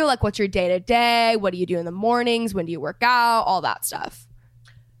like for you. Like what's your day to day? What do you do in the mornings? When do you work out? All that stuff.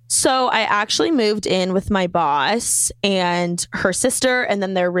 So I actually moved in with my boss and her sister and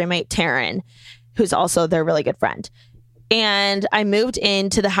then their roommate, Taryn, who's also their really good friend. And I moved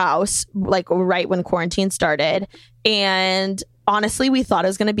into the house like right when quarantine started. And honestly, we thought it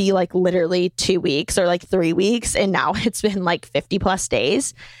was going to be like literally 2 weeks or like 3 weeks. And now it's been like 50 plus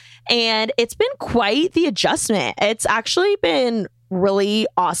days. And it's been quite the adjustment. It's actually been really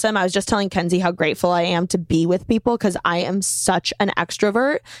awesome. I was just telling Kenzie how grateful I am to be with people because I am such an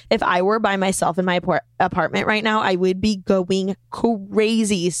extrovert. If I were by myself in my apartment right now, I would be going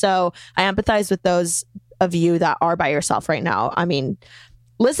crazy. So I empathize with those of you that are by yourself right now. I mean,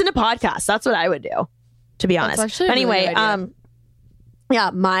 listen to podcasts. That's what I would do, to be honest. That's actually a anyway, really good idea. Yeah,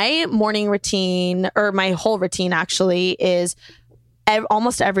 my morning routine, or my whole routine actually, is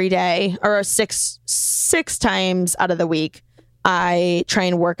almost every day, or six times out of the week, I try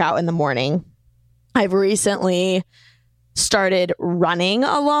and work out in the morning. I've recently started running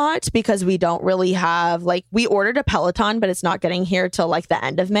a lot because we don't really have, like, we ordered a Peloton, but it's not getting here till like the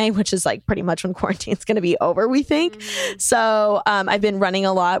end of May, which is like pretty much when quarantine's going to be over, we think. So I've been running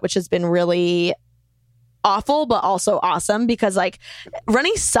a lot, which has been really awful, but also awesome, because like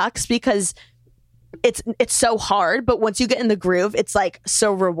running sucks because it's so hard, but once you get in the groove, it's like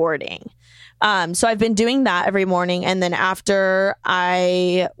so rewarding. So I've been doing that every morning, and then after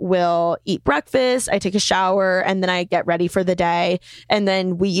I will eat breakfast, I take a shower, and then I get ready for the day. And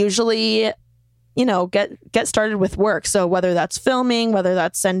then we usually, you know, get started with work. So whether that's filming, whether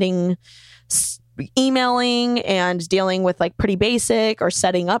that's sending, emailing, and dealing with like Pretty Basic, or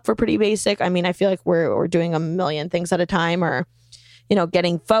setting up for Pretty Basic. I mean, I feel like we're doing a million things at a time, or, you know,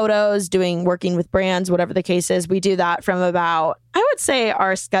 getting photos, working with brands, whatever the case is. We do that from about, I would say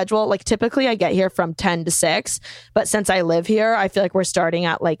our schedule, like typically I get here from 10 to 6, but since I live here, I feel like we're starting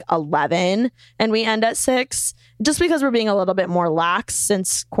at like 11 and we end at 6, just because we're being a little bit more lax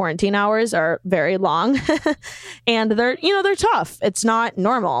since quarantine hours are very long and they're tough. It's not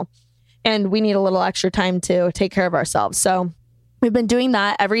normal, and we need a little extra time to take care of ourselves. So we've been doing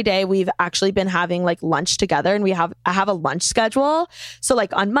that every day. We've actually been having like lunch together, and I have a lunch schedule. So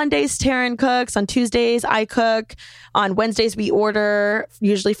like on Mondays, Taryn cooks. On Tuesdays, I cook. On Wednesdays, we order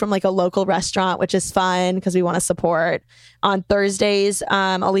usually from like a local restaurant, which is fun because we want to support. On Thursdays,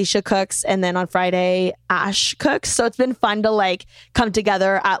 Alicia cooks. And then on Friday, Ash cooks. So it's been fun to like come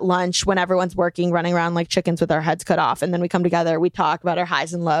together at lunch when everyone's working, running around like chickens with our heads cut off. And then we come together, we talk about our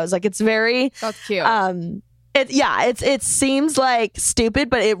highs and lows. Like, it's very... That's cute. It seems like stupid,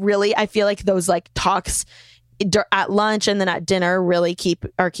 but it really, I feel like those like talks at lunch and then at dinner really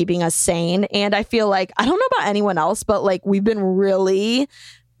are keeping us sane. And I feel like, I don't know about anyone else, but like we've been really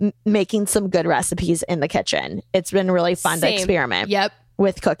making some good recipes in the kitchen. It's been really fun to experiment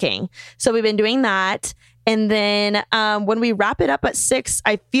with cooking. So we've been doing that. And then when we wrap it up at 6,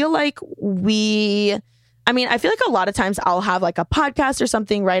 I feel like I feel like a lot of times I'll have like a podcast or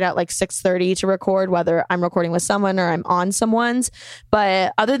something right at like 6:30 to record, whether I'm recording with someone or I'm on someone's.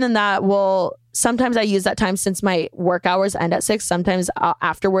 But other than that, sometimes I use that time, since my work hours end at 6. Sometimes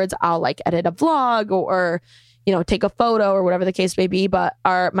afterwards I'll like edit a vlog or you know, take a photo or whatever the case may be. But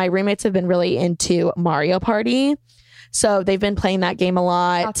my roommates have been really into Mario Party. So they've been playing that game a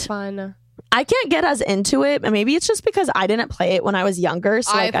lot. That's fun. I can't get as into it. And maybe it's just because I didn't play it when I was younger.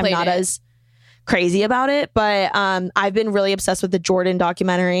 So like I'm not as crazy about it. But I've been really obsessed with the Jordan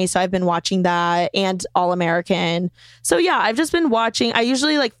documentary. So I've been watching that, and All American. So yeah, I've just been watching. I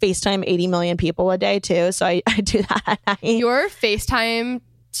usually like FaceTime 80 million people a day too. So I do that at night. Your FaceTime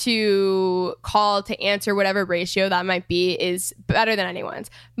to call to answer, whatever ratio that might be, is better than anyone's.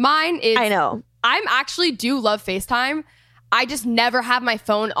 Mine is... I know. I'm actually do love FaceTime. I just never have my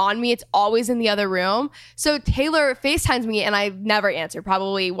phone on me. It's always in the other room. So Taylor FaceTimes me and I never answer,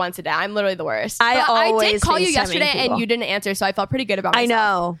 probably once a day. I'm literally the worst. I did call you FaceTiming yesterday people. And you didn't answer, so I felt pretty good about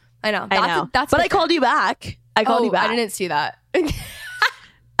myself. I know. That's but I called you back. I didn't see that.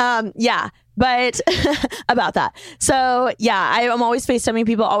 Yeah. But about that. So yeah, I'm always FaceTiming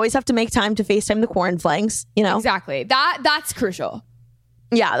people. Always have to make time to FaceTime the Quaran-flings, you know? Exactly. That's crucial.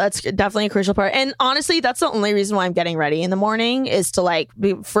 Yeah, that's definitely a crucial part. And honestly, that's the only reason why I'm getting ready in the morning, is to like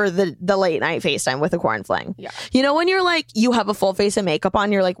for the late night FaceTime with a Quaran-fling. Yeah. You know, when you're like, you have a full face of makeup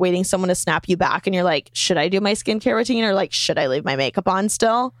on, you're like waiting someone to snap you back, and you're like, should I do my skincare routine, or like, should I leave my makeup on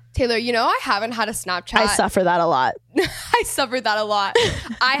still? Taylor, you know, I haven't had a Snapchat. I suffer that a lot. I suffered that a lot.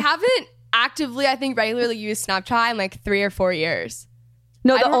 I haven't actively, I think, regularly used Snapchat in like 3 or 4 years.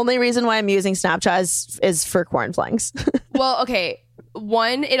 No, the only reason why I'm using Snapchat is for Quaran-flings. Well, okay.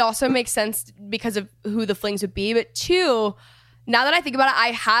 1, it also makes sense because of who the flings would be. But 2, now that I think about it,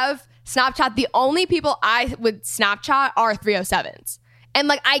 I have Snapchat. The only people I would Snapchat are 307s. And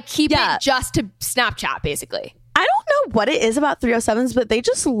like, I keep it just to Snapchat, basically. I don't know what it is about 307s, but they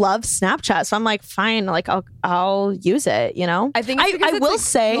just love Snapchat. So I'm like, fine, like I'll use it, you know? I think it's because I will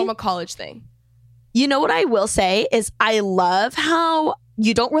say, normal college thing. You know what I will say is I love how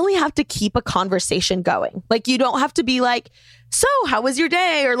you don't really have to keep a conversation going. Like, you don't have to be like, so how was your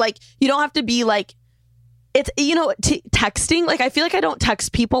day? Or like, you don't have to be like, it's, texting. Like, I feel like I don't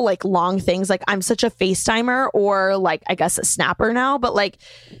text people like long things. Like, I'm such a FaceTimer or like, I guess a snapper now, but like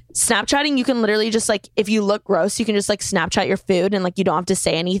Snapchatting, you can literally just like, if you look gross, you can just like Snapchat your food and like, you don't have to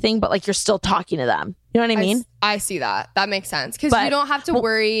say anything, but like, you're still talking to them. You know what I mean? I see that. That makes sense. Because you don't have to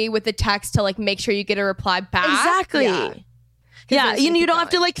worry with the text to like make sure you get a reply back. Exactly. Yeah, you don't have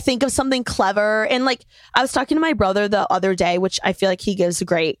to like think of something clever. And like, I was talking to my brother the other day, which I feel like he gives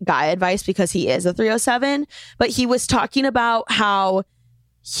great guy advice because he is a 307. But he was talking about how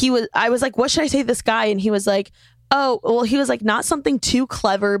I was like, what should I say to this guy? And he was like, oh, well, he was like, not something too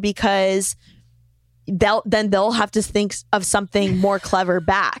clever because they'll have to think of something more clever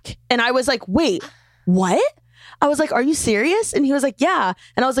back. And I was like, wait, what? I was like, are you serious? And he was like, yeah.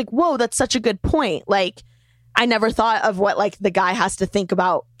 And I was like, whoa, that's such a good point. Like, I never thought of what like the guy has to think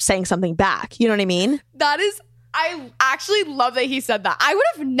about saying something back. You know what I mean? I actually love that he said that. I would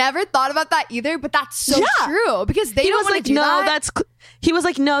have never thought about that either, but that's so true because they don't want to do that. He was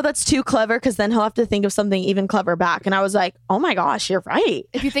like, no, that's too clever because then he'll have to think of something even clever back. And I was like, oh my gosh, you're right.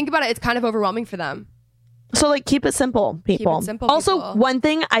 If you think about it, it's kind of overwhelming for them. So like, keep it simple, people. Keep it simple, also, people. One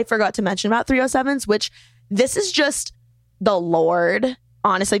thing I forgot to mention about 307s, which this is just the Lord.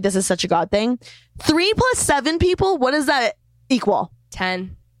 Honestly, this is such a God thing. 3 + 7 people, what does that equal?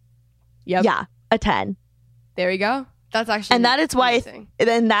 10. Yep. Yeah, a 10. There you go. That's actually and that is amazing.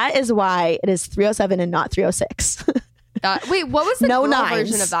 That is why it is 307 and not 306. Wait, what was the no girl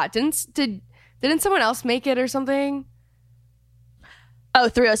nines. version of that? Didn't someone else make it or something? Oh,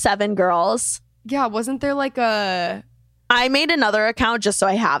 307 girls. Yeah, wasn't there like a... I made another account just so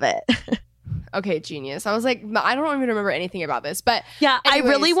I have it. Okay, genius. I was like, I don't even remember anything about this, but yeah, anyways. I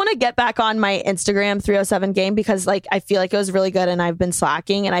really want to get back on my Instagram 307 game because like I feel like it was really good and I've been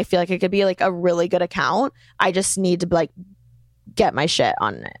slacking and I feel like it could be like a really good account. I just need to like get my shit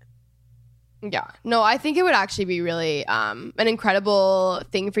on it. Yeah. No, I think it would actually be really an incredible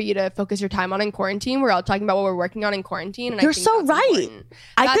thing for you to focus your time on in quarantine. We're all talking about what we're working on in quarantine. And You're I think so right. Important.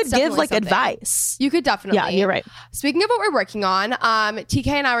 I could give like advice. You could definitely. Yeah, you're right. Speaking of what we're working on, TK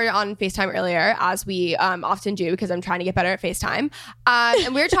and I were on FaceTime earlier, as we often do because I'm trying to get better at FaceTime.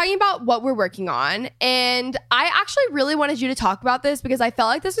 And we were talking about what we're working on. And I actually really wanted you to talk about this because I felt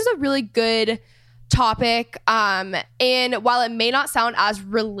like this was a really good topic, and while it may not sound as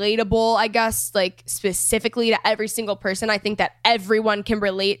relatable, I guess, like specifically to every single person, I think that everyone can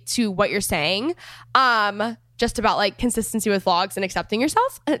relate to what you're saying, just about like consistency with vlogs and accepting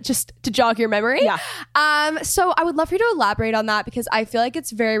yourself, just to jog your memory. So I would love for you to elaborate on that because I feel like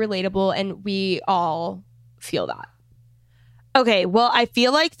it's very relatable and we all feel that. Okay, well, I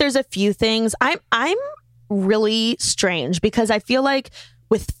feel like there's a few things. I'm really strange because I feel like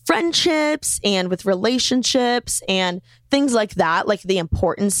with friendships and with relationships and things like that, like the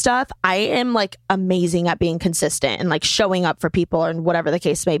important stuff, I am like amazing at being consistent and like showing up for people and whatever the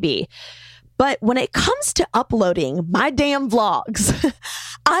case may be. But when it comes to uploading my damn vlogs,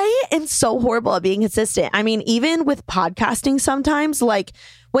 I am so horrible at being consistent. I mean, even with podcasting sometimes, like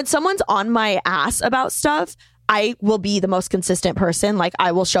when someone's on my ass about stuff, I will be the most consistent person. Like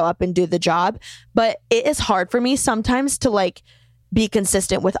I will show up and do the job. But it is hard for me sometimes to like be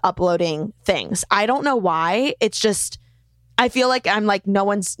consistent with uploading things. I don't know why. It's just, I feel like I'm like, no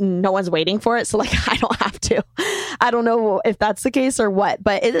one's waiting for it. So like, I don't have to. I don't know if that's the case or what,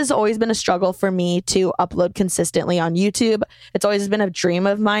 but it has always been a struggle for me to upload consistently on YouTube. It's always been a dream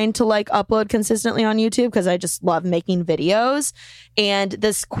of mine to like upload consistently on YouTube because I just love making videos. And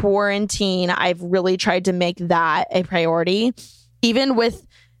this quarantine, I've really tried to make that a priority. Even with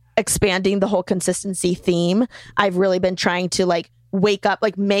expanding the whole consistency theme, I've really been trying to like wake up,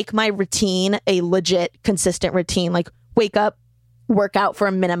 like make my routine a legit consistent routine. Like wake up, work out for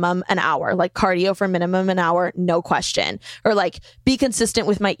a minimum an hour, like cardio for a minimum an hour, no question. Or like be consistent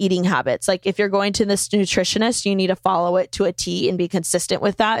with my eating habits. Like if you're going to this nutritionist, you need to follow it to a T and be consistent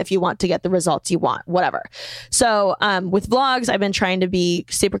with that if you want to get the results you want, whatever. So with vlogs, I've been trying to be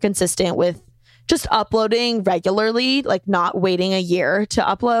super consistent with just uploading regularly, like not waiting a year to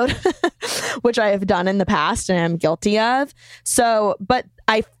upload, which I have done in the past and I'm guilty of. So, but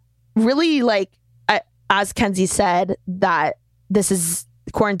I really like, as Kenzie said, that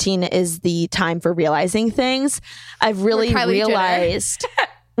quarantine is the time for realizing things. I've really realized,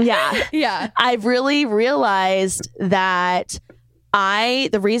 yeah. I've really realized that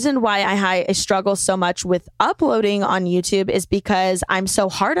the reason why I struggle so much with uploading on YouTube is because I'm so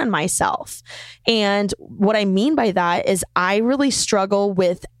hard on myself. And what I mean by that is I really struggle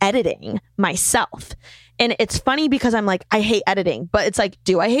with editing myself. And it's funny because I'm like, I hate editing, but it's like,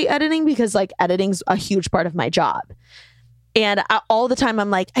 do I hate editing? Because like editing's a huge part of my job. And all the time I'm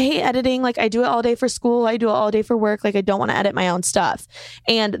like, I hate editing. Like I do it all day for school. I do it all day for work. Like I don't want to edit my own stuff.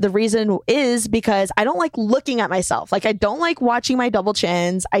 And the reason is because I don't like looking at myself. Like I don't like watching my double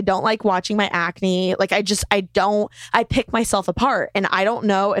chins. I don't like watching my acne. Like I pick myself apart. And I don't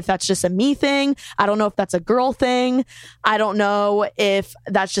know if that's just a me thing. I don't know if that's a girl thing. I don't know if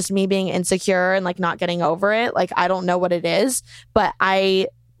that's just me being insecure and like not getting over it. Like I don't know what it is, but I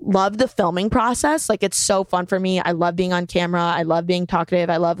love the filming process. Like it's so fun for me. I love being on camera. I love being talkative.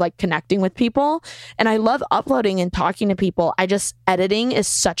 I love like connecting with people, and I love uploading and talking to people. Editing is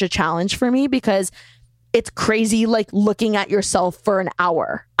such a challenge for me because it's crazy like looking at yourself for an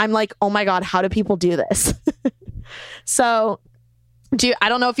hour. I'm like, oh my God, how do people do this? So I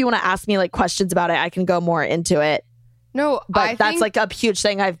don't know if you want to ask me like questions about it. I can go more into it. No, but that's like a huge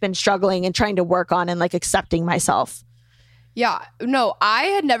thing I've been struggling and trying to work on and like accepting myself. Yeah, no, I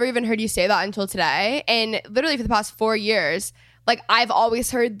had never even heard you say that until today. And literally for the past 4 years, like I've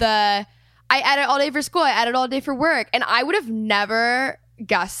always heard I edit all day for school, I edit all day for work. And I would have never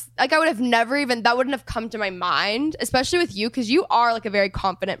guessed, like I would have never even, that wouldn't have come to my mind, especially with you, because you are like a very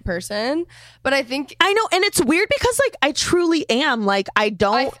confident person. But I know, and it's weird because like I truly am. Like I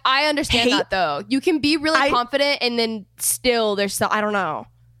understand that though. You can be really confident and then still I don't know.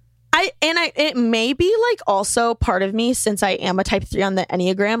 It may be like also part of me, since I am a type 3 on the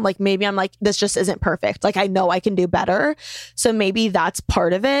Enneagram, like maybe I'm like, this just isn't perfect. Like I know I can do better. So maybe that's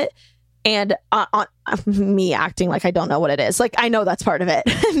part of it. And on me acting like I don't know what it is. Like I know that's part of it.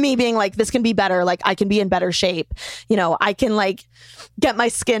 Me being like, this can be better. Like I can be in better shape. You know, I can like get my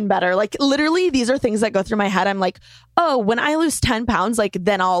skin better. Like literally these are things that go through my head. I'm like, oh, when I lose 10 pounds, like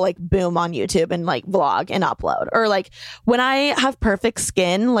then I'll like boom on YouTube and like vlog and upload. Or like when I have perfect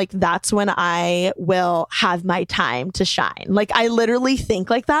skin, like that's when I will have my time to shine. Like I literally think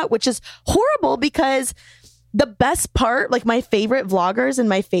like that, which is horrible because the best part, like my favorite vloggers and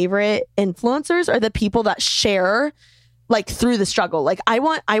my favorite influencers are the people that share like through the struggle. Like I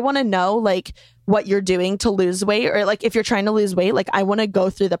want to know like what you're doing to lose weight, or like if you're trying to lose weight, like I want to go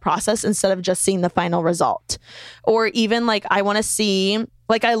through the process instead of just seeing the final result. Or even like I want to see,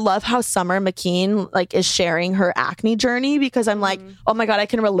 like I love how Summer McKean like is sharing her acne journey, because I'm like, oh my God, I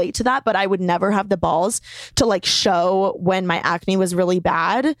can relate to that, but I would never have the balls to like show when my acne was really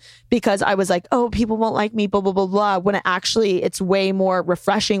bad, because I was like, oh, people won't like me, blah, blah, blah, blah. When it's way more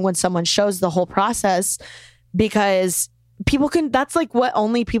refreshing when someone shows the whole process, because that's like what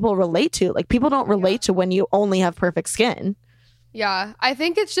only people relate to. Like people don't relate to when you only have perfect skin. Yeah, I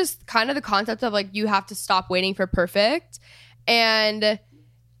think it's just kind of the concept of like you have to stop waiting for perfect. And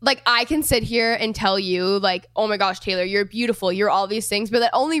like I can sit here and tell you like, oh my gosh, Taylor, you're beautiful, you're all these things, but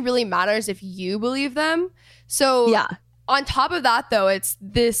that only really matters if you believe them. So yeah. On top of that, though, it's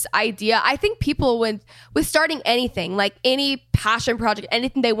this idea. I think people with starting anything, like any passion project,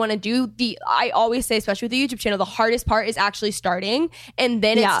 anything they want to do, I always say, especially with the YouTube channel, the hardest part is actually starting, and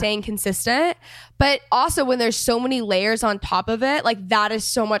then it's staying consistent. But also when there's so many layers on top of it, like that is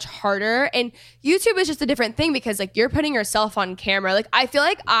so much harder. And YouTube is just a different thing because like you're putting yourself on camera. Like I feel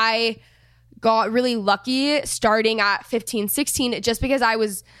like I got really lucky starting at 15, 16, just because I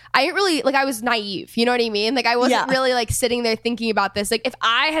was naive. You know what I mean? Like I wasn't really like sitting there thinking about this. Like if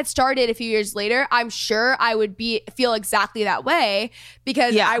I had started a few years later, I'm sure I would feel exactly that way,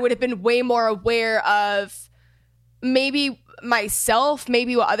 because I would have been way more aware of maybe myself,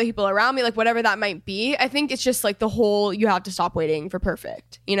 maybe what other people around me, like whatever that might be. I think it's just like the whole, you have to stop waiting for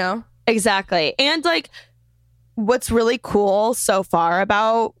perfect, you know? Exactly. And like, what's really cool so far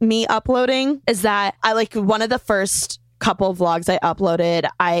about me uploading is that I like one of the first couple of vlogs I uploaded,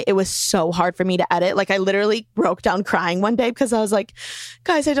 it was so hard for me to edit. Like I literally broke down crying one day because I was like,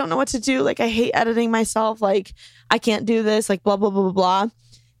 guys, I don't know what to do. Like I hate editing myself. Like I can't do this, like blah, blah, blah, blah, blah.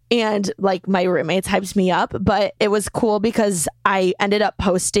 And like my roommates hyped me up, but it was cool because I ended up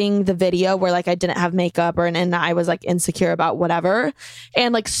posting the video where like I didn't have makeup and I was like insecure about whatever.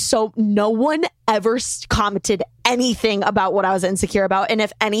 And like, so no one ever commented anything about what I was insecure about. And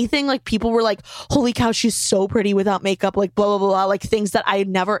if anything, like people were like, holy cow, she's so pretty without makeup, like blah, blah, blah, blah, like things that I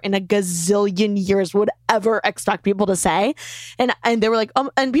never in a gazillion years would ever expect people to say. And they were like,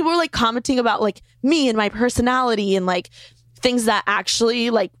 and people were like commenting about like me and my personality and like things that actually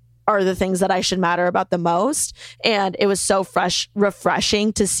like are the things that I should matter about the most. And it was so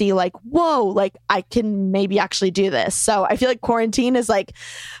refreshing to see like, whoa, like I can maybe actually do this. So I feel like quarantine is like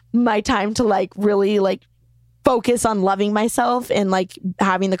my time to like really like focus on loving myself and like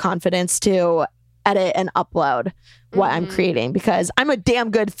having the confidence to edit and upload what I'm creating, because I'm a damn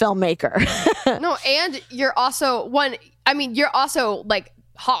good filmmaker. No, and you're also you're also like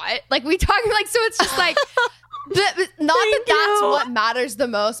hot. Like we talk like, so it's just like, that's what matters the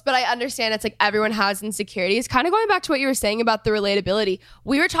most, but I understand it's like everyone has insecurities. Kind of going back to what you were saying about the relatability.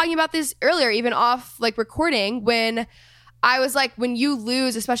 We were talking about this earlier, even off like recording, when I was like, when you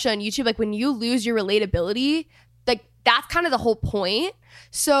lose, especially on YouTube, like when you lose your relatability, like that's kind of the whole point.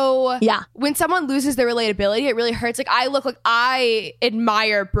 So yeah, when someone loses their relatability, it really hurts. Like I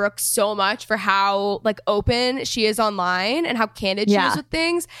admire Brooke so much for how like open she is online and how candid she is with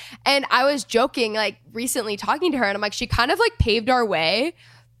things. And I was joking like recently talking to her, and I'm like, she kind of like paved our way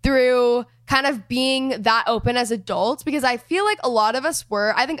through kind of being that open as adults, because I feel like a lot of us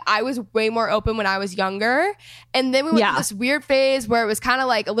were. I think I was way more open when I was younger, and then we went through this weird phase where it was kind of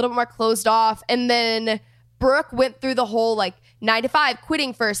like a little bit more closed off, and then Brooke went through the whole like 9 to 5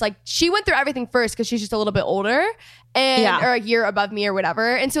 quitting first. Like she went through everything first because she's just a little bit older and or a year above me or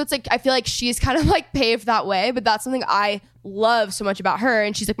whatever. And so it's like I feel like she's kind of like paved that way, but that's something I love so much about her.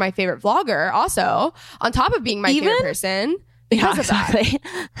 And she's like my favorite vlogger also, on top of being my favorite person because of that.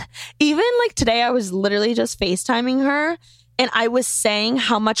 Even like today I was literally just FaceTiming her, and I was saying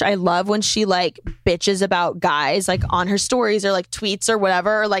how much I love when she like bitches about guys like on her stories or like tweets or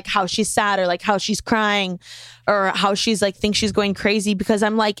whatever, or like how she's sad or like how she's crying or how she's like thinks she's going crazy, because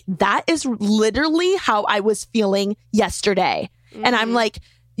I'm like, that is literally how I was feeling yesterday. And I'm like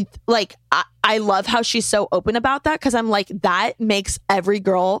I love how she's so open about that, because I'm like, that makes every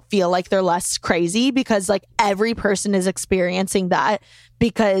girl feel like they're less crazy, because like every person is experiencing that,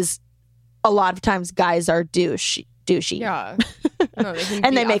 because a lot of times guys are douchey. Yeah. No,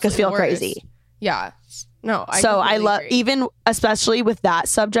 and they make us feel crazy. Yeah. No, I love, even especially with that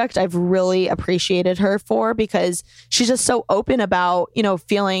subject, I've really appreciated her for, because she's just so open about, you know,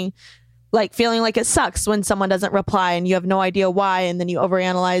 feeling like it sucks when someone doesn't reply and you have no idea why, and then you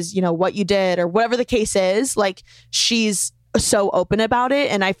overanalyze, you know, what you did or whatever the case is. Like she's so open about it,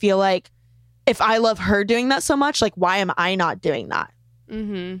 and I feel like if I love her doing that so much, like why am I not doing that?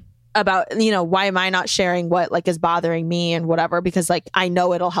 About, you know, why am I not sharing what like is bothering me and whatever, because like I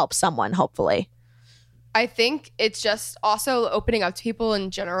know it'll help someone, hopefully. I think it's just also opening up to people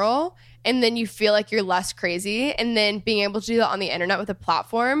in general, and then you feel like you're less crazy, and then being able to do that on the internet with a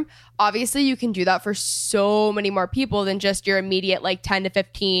platform. Obviously you can do that for so many more people than just your immediate like 10 to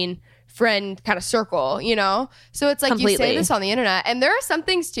 15 friend kind of circle, you know? So it's like you say this on the internet, and there are some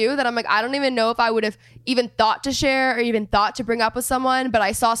things too that I'm like, I don't even know if I would have even thought to share or even thought to bring up with someone, but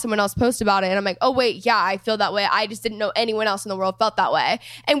I saw someone else post about it and I'm like, oh wait, yeah, I feel that way. I just didn't know anyone else in the world felt that way.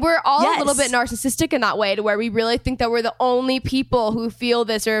 And we're all a little bit narcissistic in that way, to where we really think that we're the only people who feel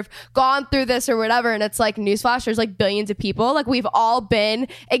this or have gone through this or whatever. And it's like, newsflash, there's like billions of people. Like we've all been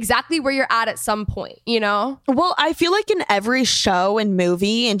exactly where you're at some point, you know? Well, I feel like in every show and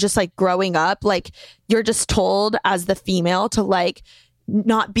movie and just like growing up, like you're just told as the female to like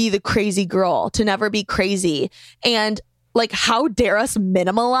not be the crazy girl, to never be crazy. And like, how dare us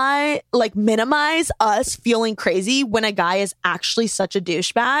minimize us feeling crazy when a guy is actually such a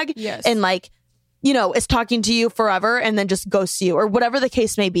douchebag. Yes. And like, you know, is talking to you forever and then just ghosts you or whatever the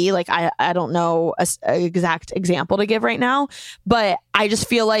case may be. Like, I don't know a exact example to give right now, but I just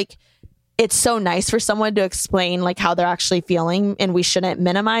feel like it's so nice for someone to explain like how they're actually feeling, and we shouldn't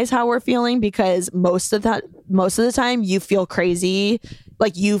minimize how we're feeling, because most of the time you feel crazy.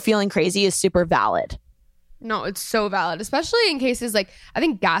 Like, you feeling crazy is super valid. No, it's so valid, especially in cases like, I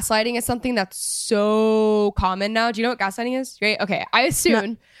think gaslighting is something that's so common now. Do you know what gaslighting is? Right? Okay. I assume.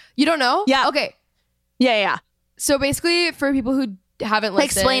 No. You don't know? Yeah. Okay. Yeah. So basically, for people who haven't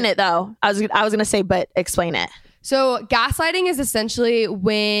listened. Explain it though. I was going to say, but explain it. So gaslighting is essentially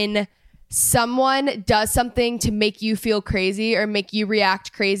when someone does something to make you feel crazy or make you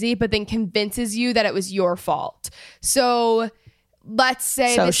react crazy, but then convinces you that it was your fault. So let's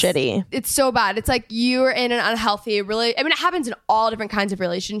say shitty. It's so bad. It's like you're in an unhealthy, it happens in all different kinds of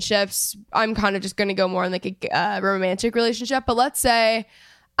relationships. I'm kind of just going to go more in like a romantic relationship, but let's say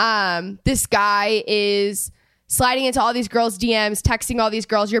this guy is sliding into all these girls' DMs, texting all these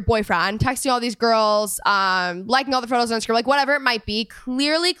girls, your boyfriend, texting all these girls, liking all the photos on Instagram, like whatever it might be,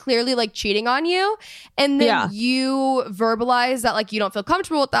 clearly like cheating on you. And then you verbalize that like you don't feel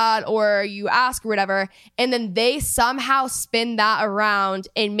comfortable with that, or you ask or whatever. And then they somehow spin that around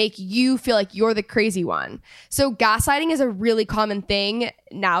and make you feel like you're the crazy one. So gaslighting is a really common thing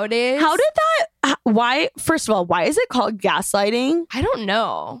nowadays. How did that, why, first of all, why is it called gaslighting? I don't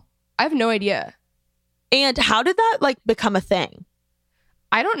know. I have no idea. And how did that like become a thing?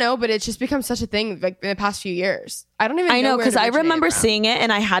 I don't know, but it's just become such a thing like in the past few years. I don't even know. I know, because I remember from. seeing it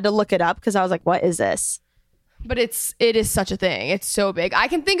and I had to look it up because I was like, what is this? But it is such a thing. It's so big. I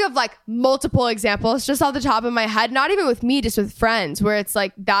can think of like multiple examples just off the top of my head, not even with me, just with friends, where it's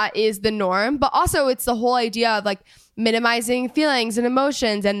like that is the norm. But also it's the whole idea of like minimizing feelings and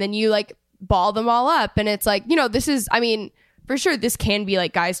emotions, and then you like ball them all up. And it's like, you know, this is, I mean, for sure, this can be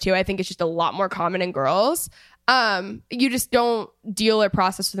like guys too. I think it's just a lot more common in girls. You just don't deal or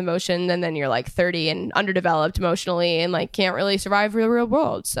process with emotion, and then you're like 30 and underdeveloped emotionally and like can't really survive the real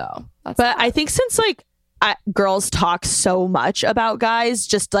world. So that's but I think since like girls talk so much about guys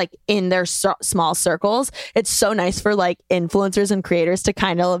just like in their small circles, it's so nice for like influencers and creators to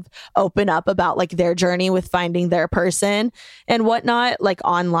kind of open up about like their journey with finding their person and whatnot, like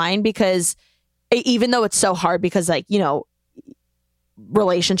online, because even though it's so hard, because like, you know,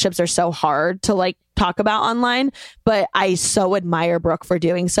 relationships are so hard to like talk about online, but I so admire Brooke for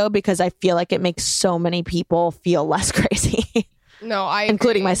doing so, because I feel like it makes so many people feel less crazy. No, I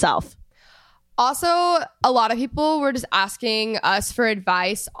including agree. myself. Also, a lot of people were just asking us for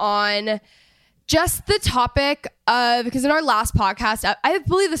advice on just the topic of, because in our last podcast, I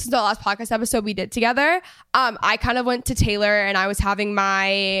believe this is our last podcast episode we did together. I kind of went to Taylor and I was having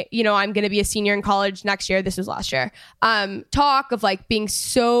my, you know, I'm going to be a senior in college next year. This was last year. Talk of like being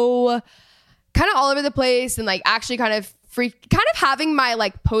so kind of all over the place and like actually kind of having my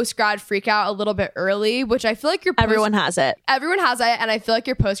like post-grad freak out a little bit early, which I feel like everyone has it. Everyone has it. And I feel like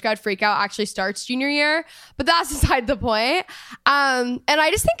your post-grad freak out actually starts junior year, but that's beside the point. And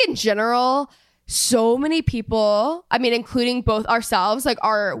I just think in general, so many people, I mean, including both ourselves, like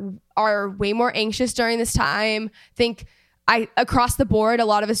are way more anxious during this time. Across the board, a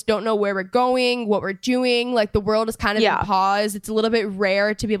lot of us don't know where we're going, what we're doing. Like the world is kind of in pause. It's a little bit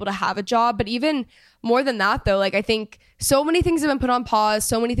rare to be able to have a job. But even more than that, though, like I think so many things have been put on pause.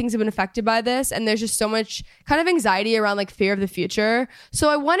 So many things have been affected by this. And there's just so much kind of anxiety around like fear of the future. So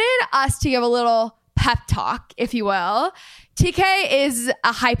I wanted us to give a little pep talk, if you will. TK is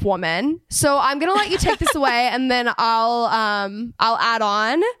a hype woman. So I'm going to let you take this away and then I'll add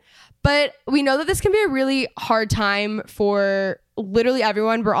on. But we know that this can be a really hard time for literally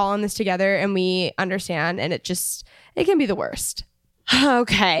everyone. We're all in this together and we understand, and it can be the worst.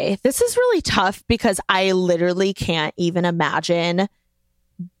 Okay. This is really tough because I literally can't even imagine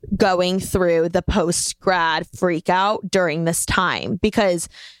going through the post-grad freak out during this time, because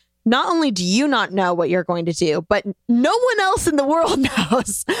not only do you not know what you're going to do, but no one else in the world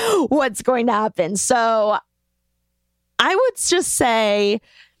knows what's going to happen. So I would just say,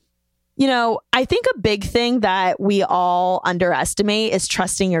 you know, I think a big thing that we all underestimate is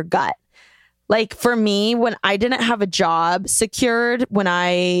trusting your gut. Like for me, when I didn't have a job secured when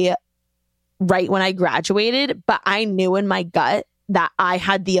I graduated, but I knew in my gut that I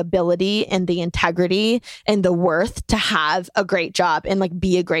had the ability and the integrity and the worth to have a great job and like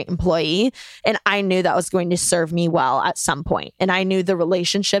be a great employee. And I knew that was going to serve me well at some point. And I knew the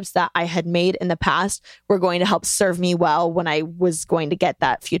relationships that I had made in the past were going to help serve me well when I was going to get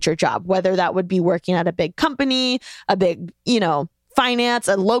that future job, whether that would be working at a big company, a big, you know, finance,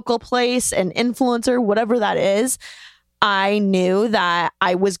 a local place, an influencer, whatever that is. I knew that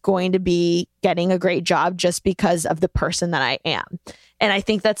I was going to be getting a great job just because of the person that I am. And I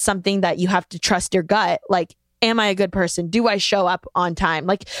think that's something that you have to trust your gut. Like, am I a good person? Do I show up on time?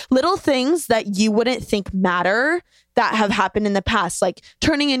 Like little things that you wouldn't think matter that have happened in the past, like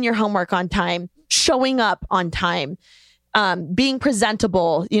turning in your homework on time, showing up on time, being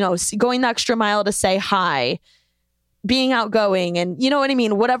presentable, you know, going the extra mile to say hi, being outgoing, and you know what I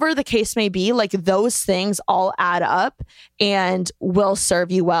mean? Whatever the case may be, like those things all add up and will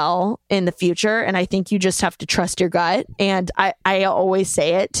serve you well in the future. And I think you just have to trust your gut. And I always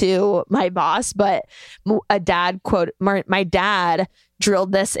say it to my boss, but my dad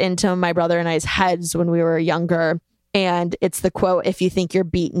drilled this into my brother and I's heads when we were younger. And it's the quote, if you think you're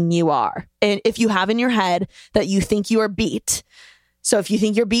beaten, you are. And if you have in your head that you think you are beat, So if you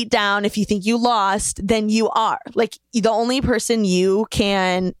think you're beat down, if you think you lost, then you are. Like, the only person you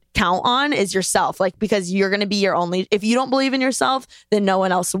can count on is yourself. Like, because you're going to be your only, if you don't believe in yourself, then no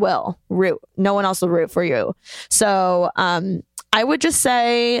one else will root. No one else will root for you. So I would just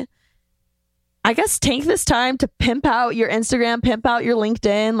say, I guess, take this time to pimp out your Instagram, pimp out your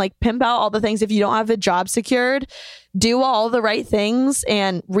LinkedIn, like pimp out all the things. If you don't have a job secured, do all the right things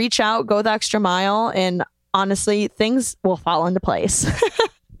and reach out, go the extra mile. And honestly, things will fall into place.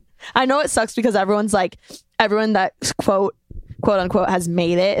 I know it sucks because everyone that quote unquote has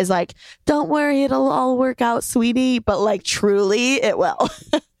made it is like, don't worry, it'll all work out, sweetie. But like, truly it will.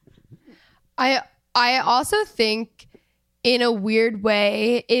 I also think in a weird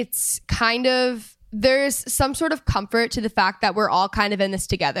way, it's kind of, there's some sort of comfort to the fact that we're all kind of in this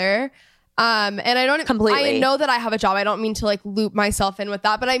together. And I don't completely, I know that I have a job. I don't mean to like loop myself in with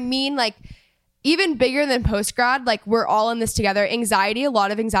that, but I mean like, even bigger than post-grad, like we're all in this together. Anxiety, a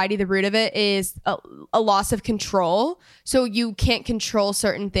lot of anxiety, the root of it is a loss of control. So you can't control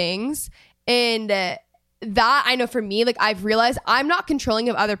certain things. And that I know for me, like I've realized I'm not controlling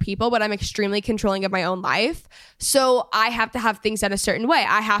of other people, but I'm extremely controlling of my own life. So I have to have things done a certain way.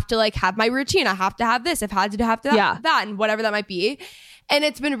 I have to like have my routine. I have to have this. I've had to have that and whatever that might be. And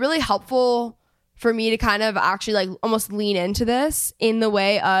it's been really helpful for me to kind of actually like almost lean into this in the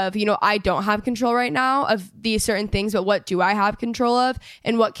way of, you know, I don't have control right now of these certain things, but what do I have control of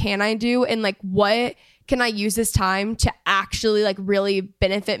and what can I do? And like, what can I use this time to actually like really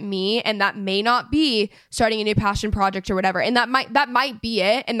benefit me? And that may not be starting a new passion project or whatever. And that might be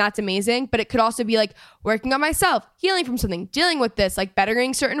it. And that's amazing. But it could also be like working on myself, healing from something, dealing with this, like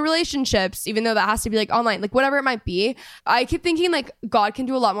bettering certain relationships, even though that has to be like online, like whatever it might be. I keep thinking like God can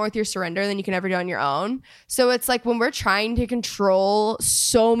do a lot more with your surrender than you can ever do on your own. So it's like when we're trying to control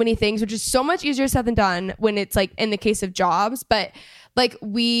so many things, which is so much easier said than done when it's like in the case of jobs, but like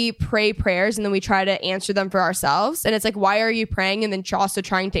we pray prayers and then we try to answer them for ourselves. And it's like, why are you praying and then also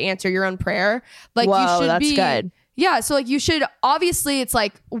trying to answer your own prayer? Like, whoa, you should that's good. Yeah. So like you should, obviously it's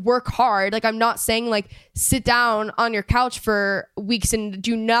like work hard. Like I'm not saying like sit down on your couch for weeks and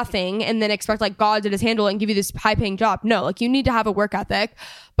do nothing and then expect like God to just handle it and give you this high paying job. No, like you need to have a work ethic.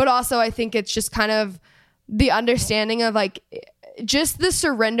 But also I think it's just kind of the understanding of like, just the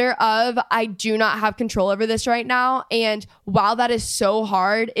surrender of I do not have control over this right now. And while that is so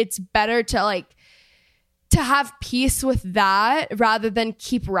hard, it's better to like to have peace with that rather than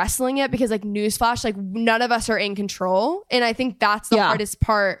keep wrestling it, because like newsflash, like none of us are in control. And I think that's the hardest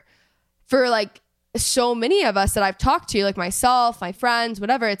part for like so many of us that I've talked to, like myself, my friends,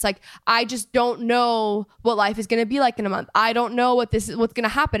 whatever. It's like, I just don't know what life is going to be like in a month. I don't know what's going to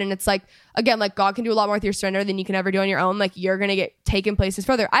happen. And it's like, again, like God can do a lot more with your surrender than you can ever do on your own. Like you're going to get taken places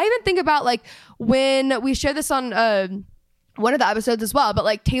further. I even think about like when we shared this on one of the episodes as well, but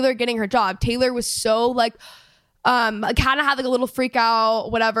like Taylor getting her job. Taylor was so like, kind of had like a little freak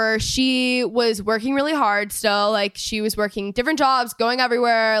out, whatever. She was working really hard still. Like she was working different jobs, going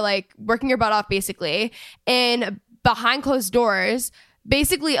everywhere, like working her butt off basically. And behind closed doors,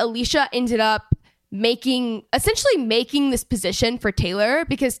 basically Alicia ended up essentially making this position for Taylor,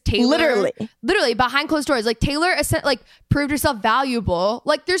 because Taylor literally behind closed doors, like Taylor like proved herself valuable.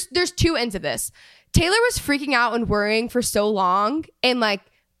 Like there's two ends of this. Taylor was freaking out and worrying for so long, and like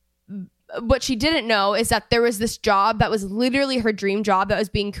what she didn't know is that there was this job that was literally her dream job that was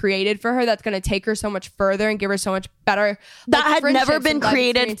being created for her, that's going to take her so much further and give her so much better, that had never been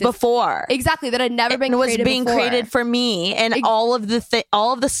created before. Exactly, that had never been created before. It was being created for me, and all of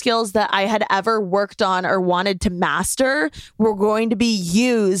the skills that I had ever worked on or wanted to master were going to be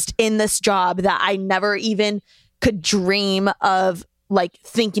used in this job that I never even could dream of like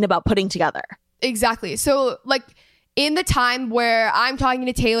thinking about putting together. Exactly. So like in the time where I'm talking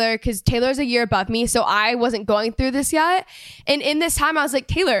to Taylor, because Taylor's a year above me, so I wasn't going through this yet. And in this time, I was like,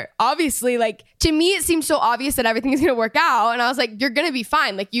 Taylor, obviously, like, to me, it seems so obvious that everything is going to work out. And I was like, you're going to be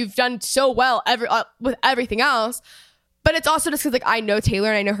fine. Like, you've done so well with everything else. But it's also just because, like, I know Taylor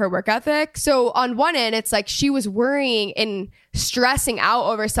and I know her work ethic. So on one end, it's like she was worrying and stressing out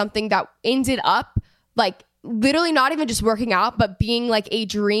over something that ended up, like, literally not even just working out, but being like a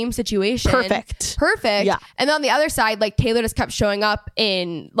dream situation. Perfect. Yeah. And then on the other side, like Taylor just kept showing up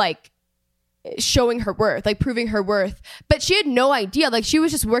in like showing her worth, like proving her worth. But she had no idea. Like she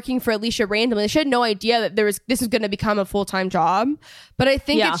was just working for Alicia randomly. She had no idea that this was going to become a full-time job. But I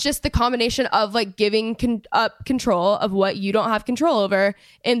think it's just the combination of like giving up control of what you don't have control over,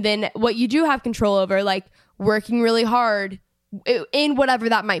 and then what you do have control over, like working really hard in whatever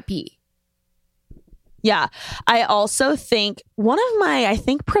that might be. Yeah. I also think one of my,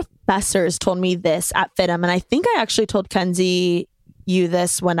 professors told me this at FITM, and I think I actually told Kenzie you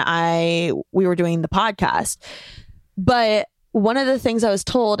this when we were doing the podcast. But one of the things I was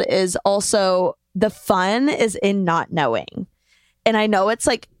told is also the fun is in not knowing. And I know it's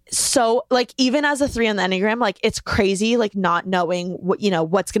like, so like even as a 3 on the Enneagram, like it's crazy, like not knowing what,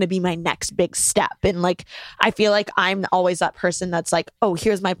 what's going to be my next big step. And like, I feel like I'm always that person that's like, oh,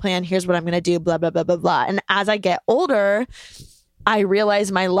 here's my plan. Here's what I'm going to do, blah, blah, blah, blah, blah. And as I get older, I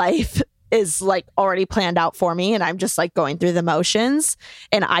realize my life is like already planned out for me. And I'm just like going through the motions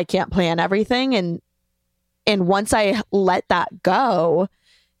and I can't plan everything. And once I let that go,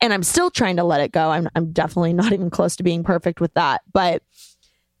 and I'm still trying to let it go, I'm definitely not even close to being perfect with that. But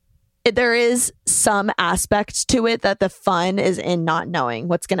there is some aspect to it that the fun is in not knowing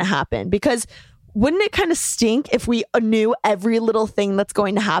what's going to happen. Because wouldn't it kind of stink if we knew every little thing that's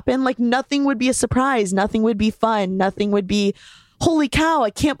going to happen? Like nothing would be a surprise. Nothing would be fun. Nothing would be, holy cow, I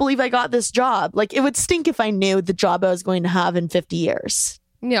can't believe I got this job. Like it would stink if I knew the job I was going to have in 50 years.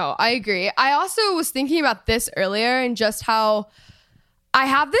 No, I agree. I also was thinking about this earlier and just how I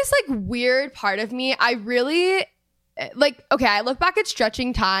have this like weird part of me. I really like, okay, I look back at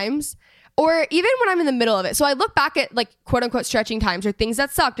stretching times or even when I'm in the middle of it. So I look back at like quote unquote stretching times or things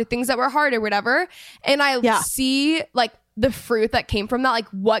that sucked or things that were hard or whatever. And I see like the fruit that came from that, like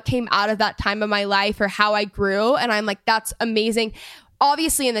what came out of that time of my life or how I grew. And I'm like, that's amazing.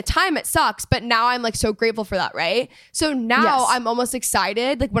 Obviously in the time it sucks, but now I'm like so grateful for that, right? So now I'm almost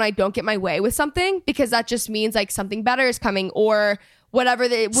excited like when I don't get my way with something because that just means like something better is coming or whatever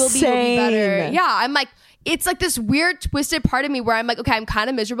that it will be better. Yeah, I'm like, it's like this weird twisted part of me where I'm like, okay, I'm kind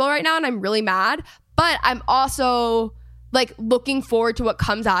of miserable right now and I'm really mad, but I'm also like looking forward to what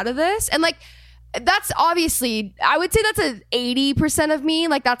comes out of this. And like, that's obviously, I would say that's a 80% of me.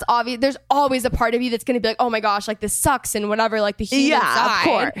 Like that's obvious. There's always a part of you that's going to be like, oh my gosh, like this sucks and whatever, like the human side. Of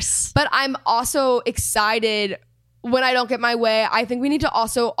course. But I'm also excited when I don't get my way. I think we need to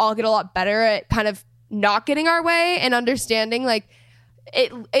also all get a lot better at kind of not getting our way and understanding like,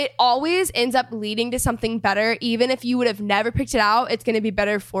 it always ends up leading to something better. Even if you would have never picked it out, it's going to be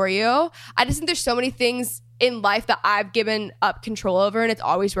better for you. I just think there's so many things in life that I've given up control over and it's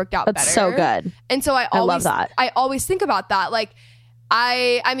always worked out better. That's so good. And so I love that. I always think about that. Like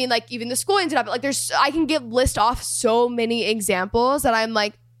I mean like even the school ended up like I can list off so many examples that I'm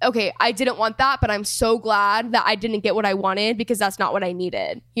like, okay, I didn't want that, but I'm so glad that I didn't get what I wanted because that's not what I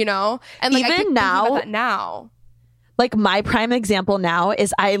needed, And like even I keep now, thinking about that now. Like my prime example now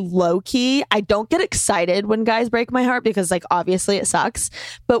is I don't get excited when guys break my heart because like obviously it sucks.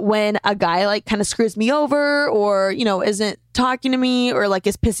 But when a guy like kind of screws me over or, isn't talking to me or like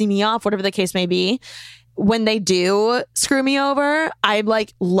is pissing me off, whatever the case may be, when they do screw me over, I'm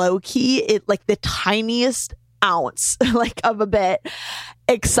like low key, it like the tiniest ounce like of a bit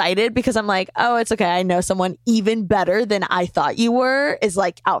excited because I'm like, oh, it's okay. I know someone even better than I thought you were is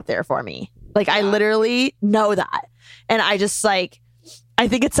like out there for me. Like I literally know that. And I just like, I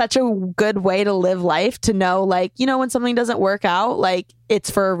think it's such a good way to live life to know like, when something doesn't work out, like it's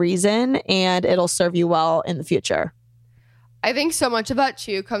for a reason and it'll serve you well in the future. I think so much of that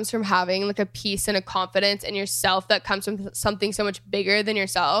too comes from having like a peace and a confidence in yourself that comes from something so much bigger than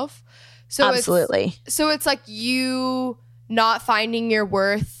yourself. So absolutely. It's like you not finding your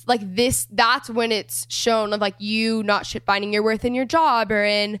worth like this. That's when it's shown of like you not finding your worth in your job or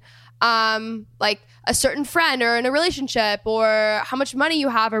in like a certain friend or in a relationship or how much money you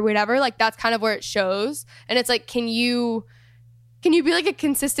have or whatever. Like that's kind of where it shows. And it's like, can you be like a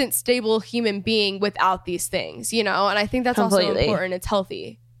consistent, stable human being without these things, And I think that's also important. It's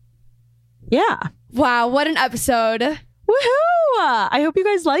healthy. Yeah. Wow. What an episode. Woohoo. I hope you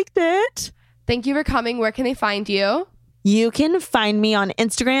guys liked it. Thank you for coming. Where can they find you? You can find me on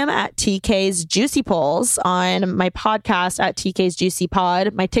Instagram at TK's Juicy Polls, on my podcast at TK's Juicy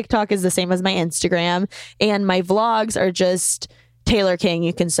Pod. My TikTok is the same as my Instagram, and my vlogs are just Taylor King.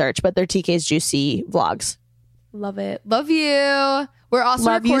 You can search, but they're TK's Juicy Vlogs. Love it. Love you. We're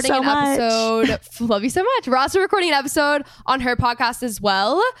also recording an episode. Love you so much. We're also recording an episode on her podcast as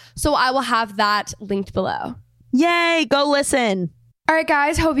well. So I will have that linked below. Yay. Go listen. All right,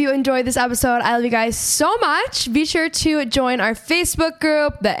 guys, hope you enjoyed this episode. I love you guys so much. Be sure to join our Facebook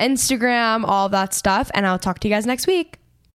group, the Instagram, all of that stuff, and I'll talk to you guys next week.